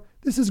Radio,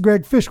 this is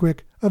Greg Fishwick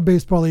of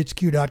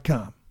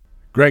BaseballHQ.com.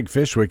 Greg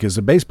Fishwick is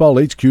a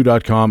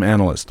BaseballHQ.com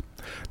analyst.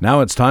 Now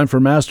it's time for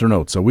Master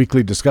Notes, a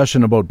weekly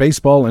discussion about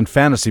baseball and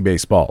fantasy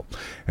baseball.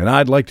 And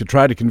I'd like to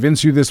try to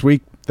convince you this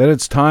week that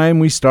it's time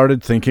we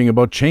started thinking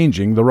about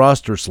changing the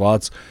roster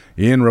slots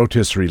in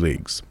rotisserie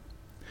leagues.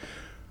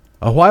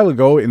 A while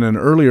ago, in an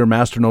earlier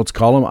Master Notes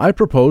column, I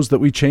proposed that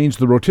we change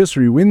the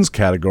rotisserie wins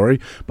category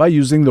by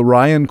using the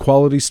Ryan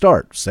quality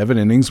start, 7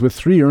 innings with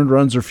 3 earned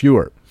runs or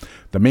fewer.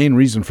 The main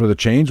reason for the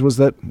change was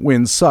that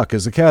wins suck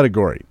as a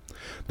category.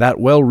 That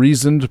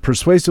well-reasoned,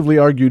 persuasively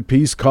argued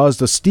piece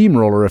caused a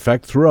steamroller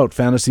effect throughout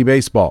fantasy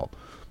baseball,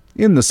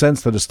 in the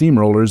sense that a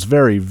steamroller is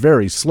very,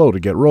 very slow to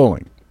get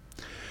rolling.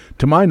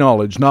 To my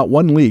knowledge, not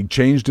one league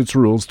changed its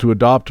rules to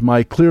adopt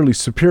my clearly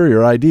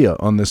superior idea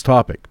on this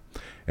topic.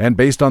 And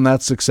based on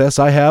that success,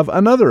 I have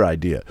another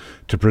idea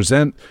to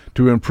present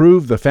to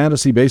improve the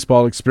fantasy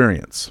baseball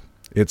experience.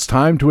 It's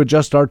time to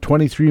adjust our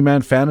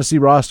 23-man fantasy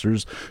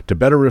rosters to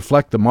better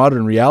reflect the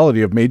modern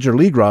reality of major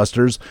league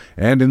rosters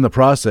and, in the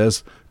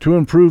process, to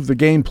improve the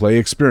gameplay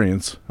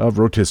experience of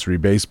rotisserie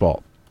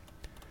baseball.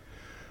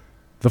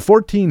 The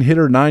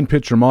 14-hitter,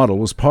 9-pitcher model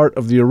was part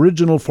of the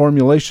original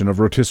formulation of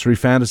rotisserie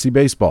fantasy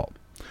baseball.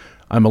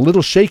 I'm a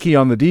little shaky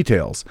on the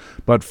details,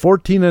 but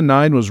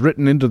 14-9 was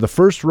written into the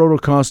first Roto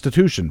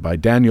Constitution by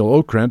Daniel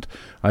Okrent,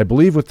 I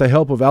believe with the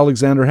help of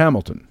Alexander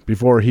Hamilton,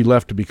 before he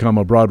left to become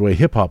a Broadway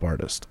hip-hop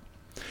artist.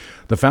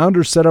 The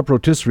founders set up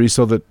rotisserie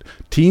so that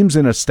teams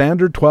in a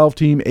standard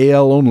 12-team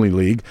AL-only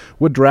league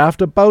would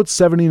draft about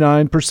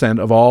 79%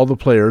 of all the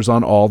players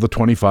on all the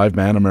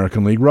 25-man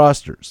American League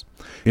rosters.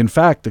 In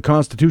fact, the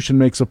Constitution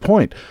makes a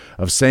point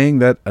of saying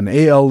that an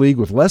AL league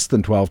with less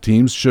than 12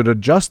 teams should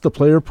adjust the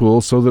player pool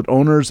so that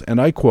owners,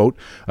 and I quote,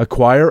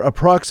 acquire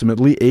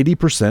approximately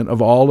 80%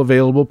 of all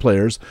available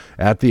players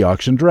at the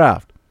auction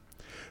draft.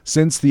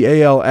 Since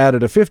the AL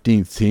added a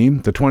 15th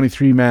team, the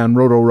 23-man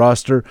Roto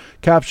roster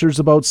captures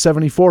about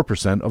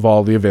 74% of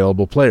all the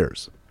available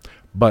players.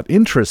 But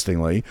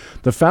interestingly,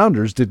 the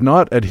founders did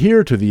not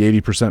adhere to the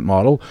 80%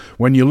 model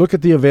when you look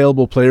at the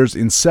available players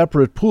in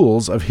separate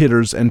pools of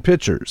hitters and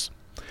pitchers.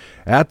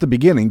 At the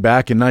beginning,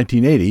 back in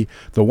 1980,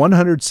 the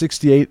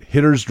 168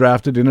 hitters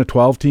drafted in a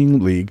 12-team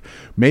league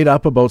made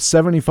up about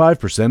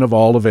 75% of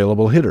all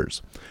available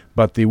hitters.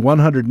 But the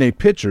 108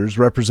 pitchers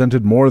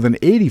represented more than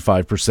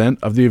 85%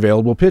 of the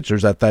available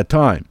pitchers at that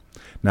time.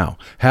 Now,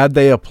 had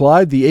they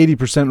applied the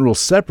 80% rule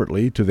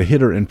separately to the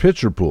hitter and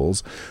pitcher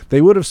pools, they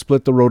would have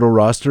split the Roto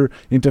roster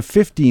into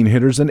 15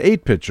 hitters and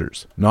 8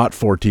 pitchers, not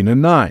 14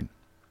 and 9.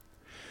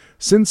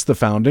 Since the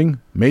founding,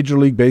 Major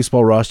League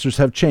Baseball rosters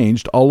have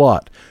changed a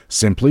lot.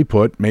 Simply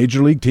put,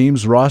 Major League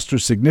teams roster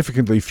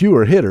significantly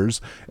fewer hitters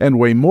and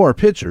way more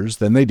pitchers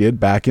than they did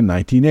back in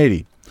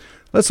 1980.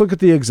 Let's look at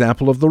the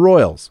example of the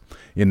Royals.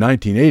 In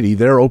 1980,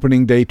 their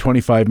opening day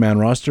 25-man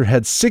roster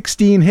had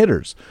 16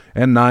 hitters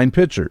and 9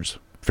 pitchers,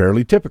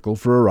 fairly typical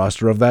for a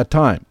roster of that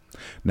time.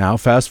 Now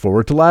fast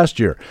forward to last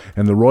year,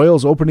 and the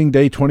Royals' opening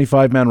day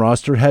 25-man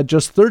roster had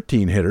just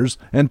 13 hitters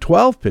and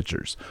 12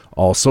 pitchers,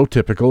 also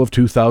typical of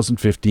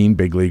 2015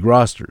 big league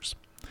rosters.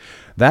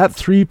 That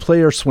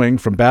 3-player swing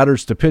from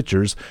batters to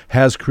pitchers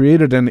has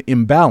created an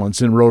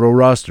imbalance in Roto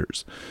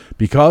rosters.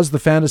 Because the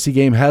fantasy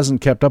game hasn't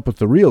kept up with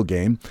the real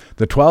game,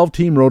 the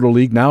 12-team Roto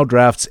League now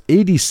drafts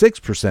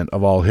 86%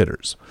 of all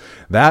hitters.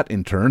 That,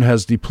 in turn,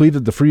 has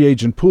depleted the free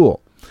agent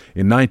pool.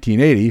 In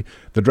 1980,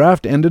 the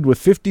draft ended with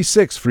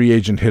 56 free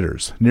agent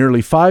hitters,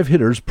 nearly 5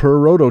 hitters per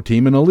Roto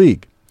team in a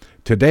league.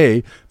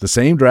 Today, the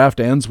same draft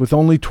ends with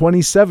only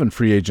 27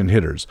 free agent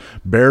hitters,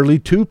 barely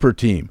 2 per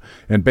team,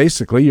 and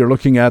basically you're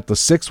looking at the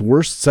 6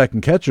 worst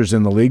second catchers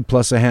in the league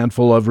plus a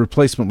handful of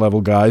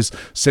replacement-level guys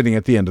sitting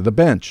at the end of the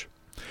bench.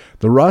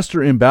 The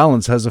roster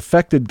imbalance has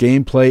affected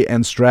gameplay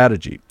and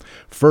strategy.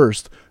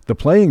 First, the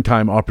playing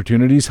time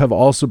opportunities have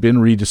also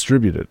been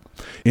redistributed.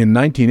 In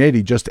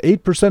 1980, just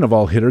 8% of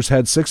all hitters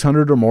had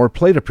 600 or more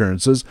plate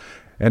appearances,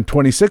 and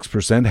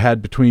 26%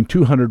 had between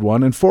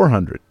 201 and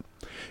 400.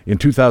 In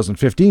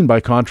 2015, by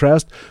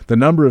contrast, the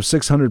number of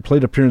 600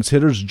 plate appearance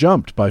hitters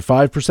jumped by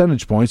 5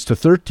 percentage points to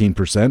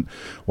 13%,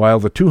 while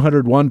the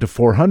 201 to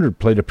 400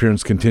 plate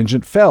appearance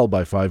contingent fell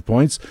by 5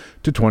 points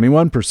to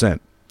 21%.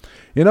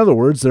 In other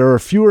words, there are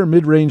fewer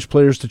mid-range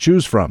players to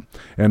choose from,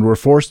 and we're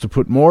forced to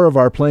put more of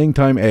our playing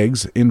time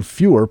eggs in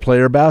fewer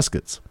player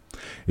baskets.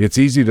 It's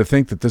easy to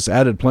think that this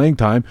added playing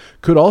time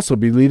could also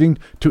be leading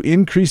to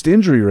increased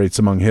injury rates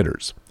among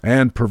hitters,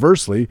 and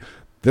perversely,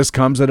 this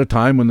comes at a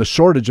time when the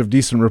shortage of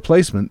decent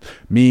replacement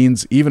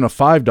means even a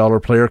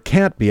 $5 player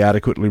can't be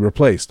adequately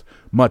replaced,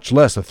 much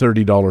less a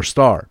 $30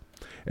 star.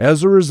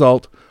 As a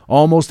result,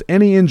 almost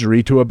any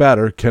injury to a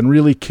batter can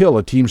really kill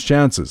a team's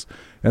chances,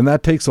 and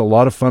that takes a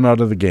lot of fun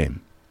out of the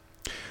game.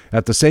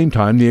 At the same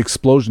time, the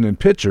explosion in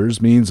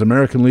pitchers means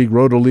American League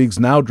Roto Leagues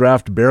now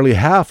draft barely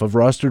half of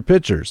rostered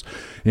pitchers,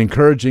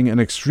 encouraging an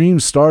extreme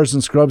stars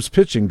and scrubs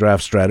pitching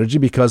draft strategy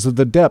because of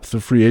the depth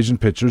of free agent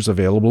pitchers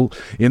available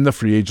in the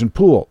free agent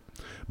pool.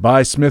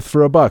 Buy Smith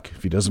for $1.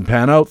 If he doesn't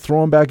pan out,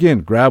 throw him back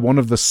in. Grab one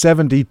of the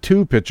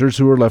 72 pitchers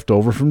who are left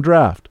over from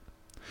draft.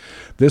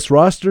 This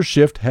roster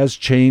shift has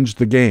changed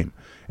the game,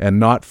 and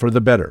not for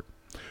the better.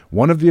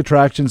 One of the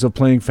attractions of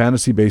playing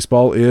fantasy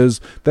baseball is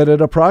that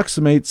it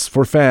approximates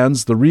for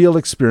fans the real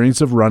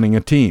experience of running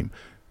a team.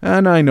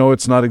 And I know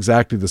it's not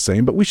exactly the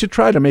same, but we should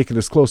try to make it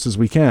as close as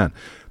we can.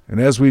 And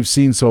as we've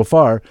seen so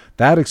far,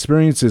 that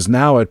experience is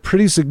now at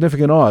pretty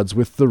significant odds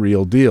with the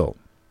real deal.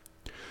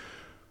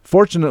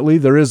 Fortunately,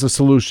 there is a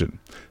solution.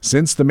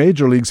 Since the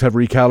major leagues have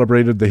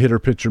recalibrated the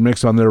hitter-pitcher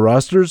mix on their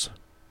rosters,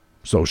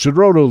 so should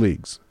Roto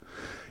leagues.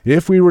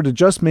 If we were to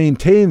just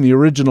maintain the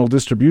original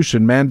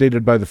distribution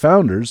mandated by the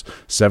founders,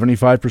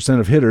 75%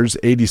 of hitters,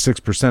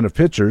 86% of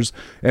pitchers,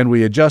 and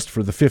we adjust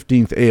for the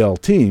 15th AL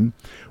team,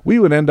 we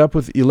would end up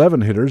with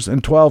 11 hitters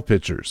and 12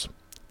 pitchers.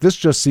 This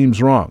just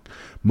seems wrong,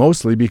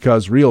 mostly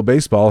because real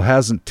baseball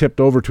hasn't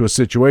tipped over to a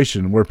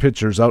situation where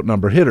pitchers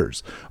outnumber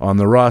hitters on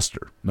the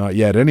roster. Not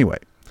yet anyway.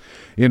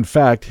 In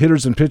fact,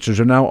 hitters and pitchers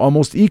are now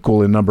almost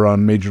equal in number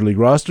on Major League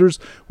rosters,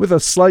 with a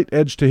slight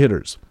edge to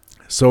hitters.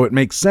 So it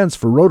makes sense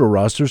for Roto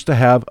rosters to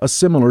have a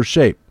similar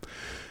shape.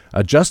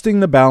 Adjusting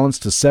the balance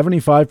to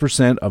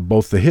 75% of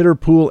both the hitter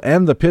pool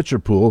and the pitcher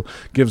pool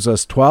gives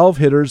us 12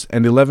 hitters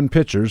and 11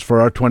 pitchers for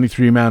our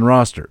 23-man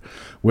roster,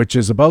 which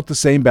is about the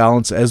same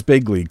balance as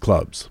big league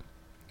clubs.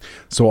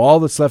 So all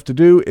that's left to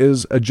do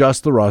is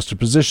adjust the roster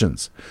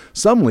positions.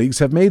 Some leagues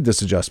have made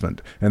this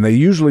adjustment, and they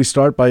usually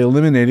start by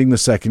eliminating the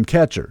second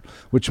catcher,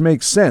 which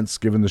makes sense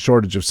given the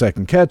shortage of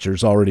second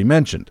catchers already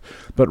mentioned.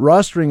 But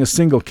rostering a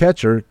single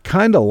catcher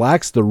kinda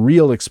lacks the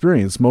real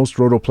experience most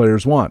roto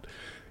players want.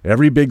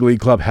 Every big league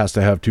club has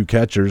to have 2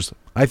 catchers.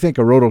 I think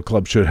a roto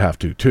club should have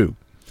to too.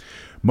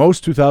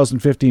 Most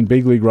 2015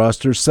 big league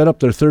rosters set up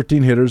their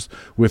 13 hitters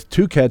with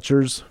 2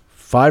 catchers,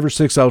 5 or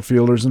 6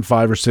 outfielders, and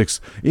 5 or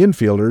 6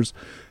 infielders,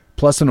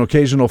 plus an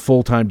occasional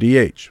full-time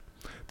DH.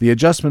 The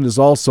adjustment is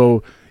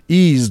also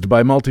eased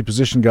by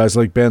multi-position guys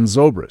like Ben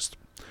Zobrist.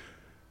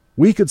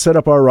 We could set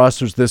up our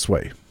rosters this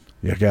way.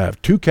 You could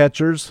have 2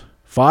 catchers,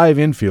 5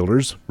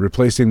 infielders,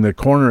 replacing the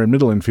corner and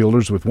middle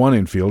infielders with 1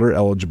 infielder,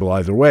 eligible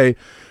either way,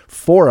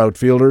 4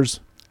 outfielders,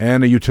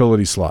 and a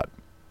utility slot.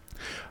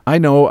 I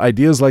know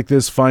ideas like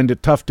this find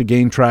it tough to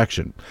gain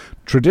traction.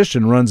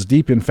 Tradition runs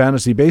deep in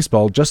fantasy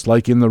baseball, just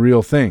like in the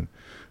real thing.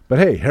 But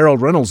hey,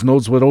 Harold Reynolds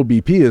knows what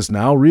OBP is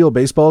now. Real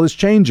baseball is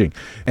changing.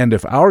 And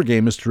if our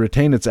game is to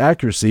retain its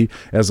accuracy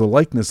as a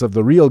likeness of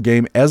the real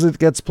game as it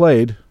gets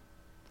played,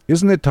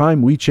 isn't it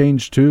time we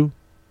change too?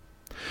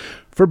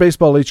 For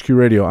Baseball HQ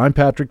Radio, I'm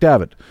Patrick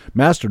Davitt,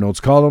 Master Notes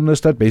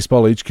columnist at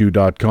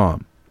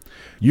BaseballHQ.com.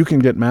 You can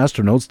get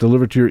Master Notes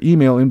delivered to your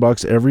email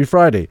inbox every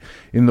Friday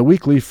in the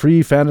weekly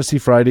free Fantasy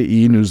Friday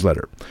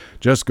e-newsletter.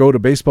 Just go to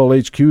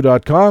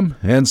BaseballHQ.com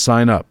and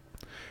sign up.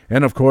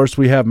 And of course,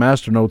 we have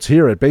Master Notes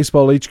here at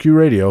Baseball HQ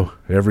Radio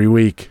every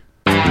week.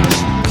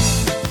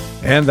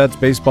 And that's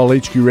Baseball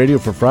HQ Radio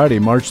for Friday,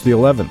 March the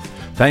 11th.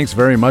 Thanks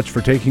very much for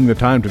taking the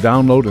time to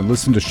download and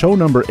listen to show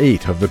number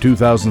 8 of the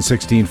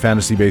 2016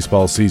 fantasy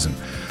baseball season.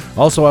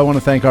 Also, I want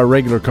to thank our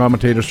regular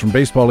commentators from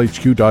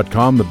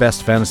BaseballHQ.com, the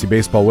best fantasy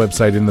baseball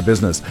website in the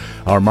business.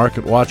 Our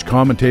Market Watch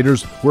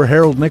commentators were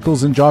Harold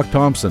Nichols and Jock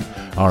Thompson.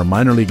 Our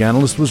minor league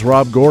analyst was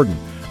Rob Gordon.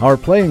 Our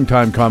playing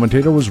time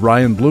commentator was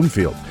Ryan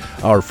Bloomfield.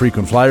 Our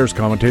frequent flyers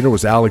commentator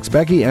was Alex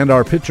Becky, and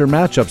our pitcher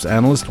matchups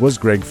analyst was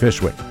Greg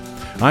Fishwick.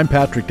 I'm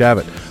Patrick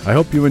Davitt. I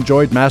hope you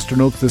enjoyed Master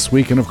Notes this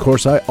week, and of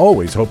course I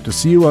always hope to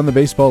see you on the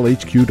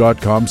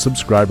BaseballHQ.com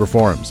subscriber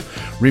forums.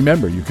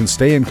 Remember, you can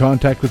stay in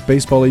contact with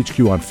Baseball HQ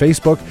on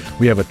Facebook.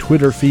 We have a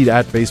Twitter feed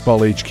at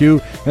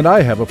BaseballHQ, and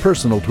I have a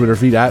personal Twitter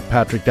feed at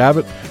Patrick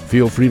Davitt.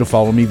 Feel free to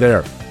follow me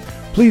there.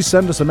 Please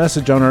send us a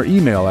message on our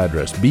email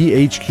address,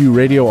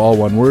 bhqradio, all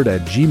one word,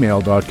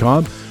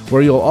 @gmail.com,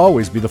 where you'll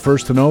always be the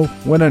first to know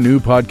when a new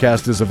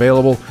podcast is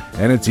available,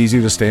 and it's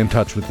easy to stay in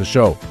touch with the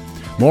show.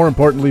 More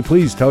importantly,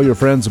 please tell your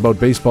friends about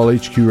Baseball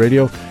HQ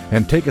Radio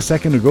and take a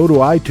second to go to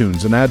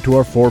iTunes and add to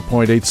our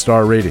 4.8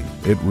 star rating.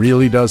 It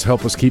really does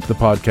help us keep the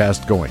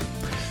podcast going.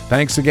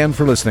 Thanks again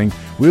for listening.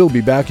 We'll be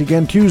back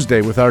again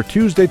Tuesday with our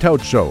Tuesday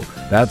Tout Show.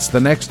 That's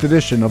the next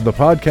edition of the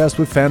podcast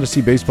with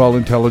fantasy baseball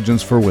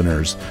intelligence for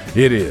winners.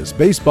 It is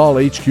Baseball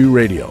HQ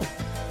Radio.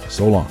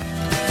 So long.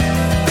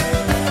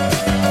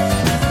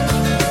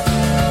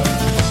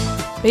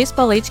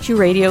 Baseball HQ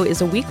Radio is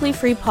a weekly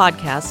free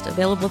podcast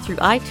available through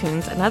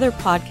iTunes and other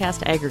podcast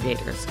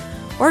aggregators,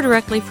 or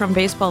directly from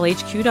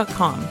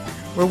BaseballHQ.com,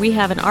 where we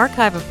have an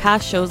archive of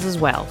past shows as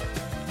well.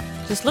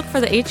 Just look for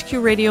the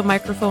HQ Radio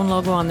microphone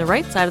logo on the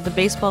right side of the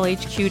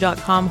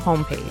BaseballHQ.com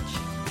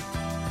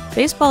homepage.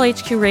 Baseball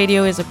HQ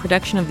Radio is a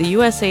production of the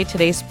USA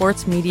Today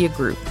Sports Media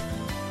Group.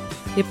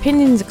 The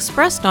opinions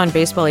expressed on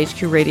Baseball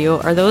HQ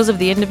Radio are those of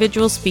the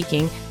individual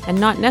speaking and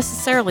not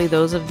necessarily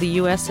those of the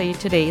USA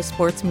Today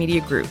Sports Media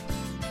Group.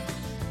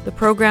 The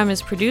program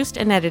is produced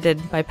and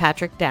edited by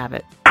Patrick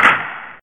Davitt.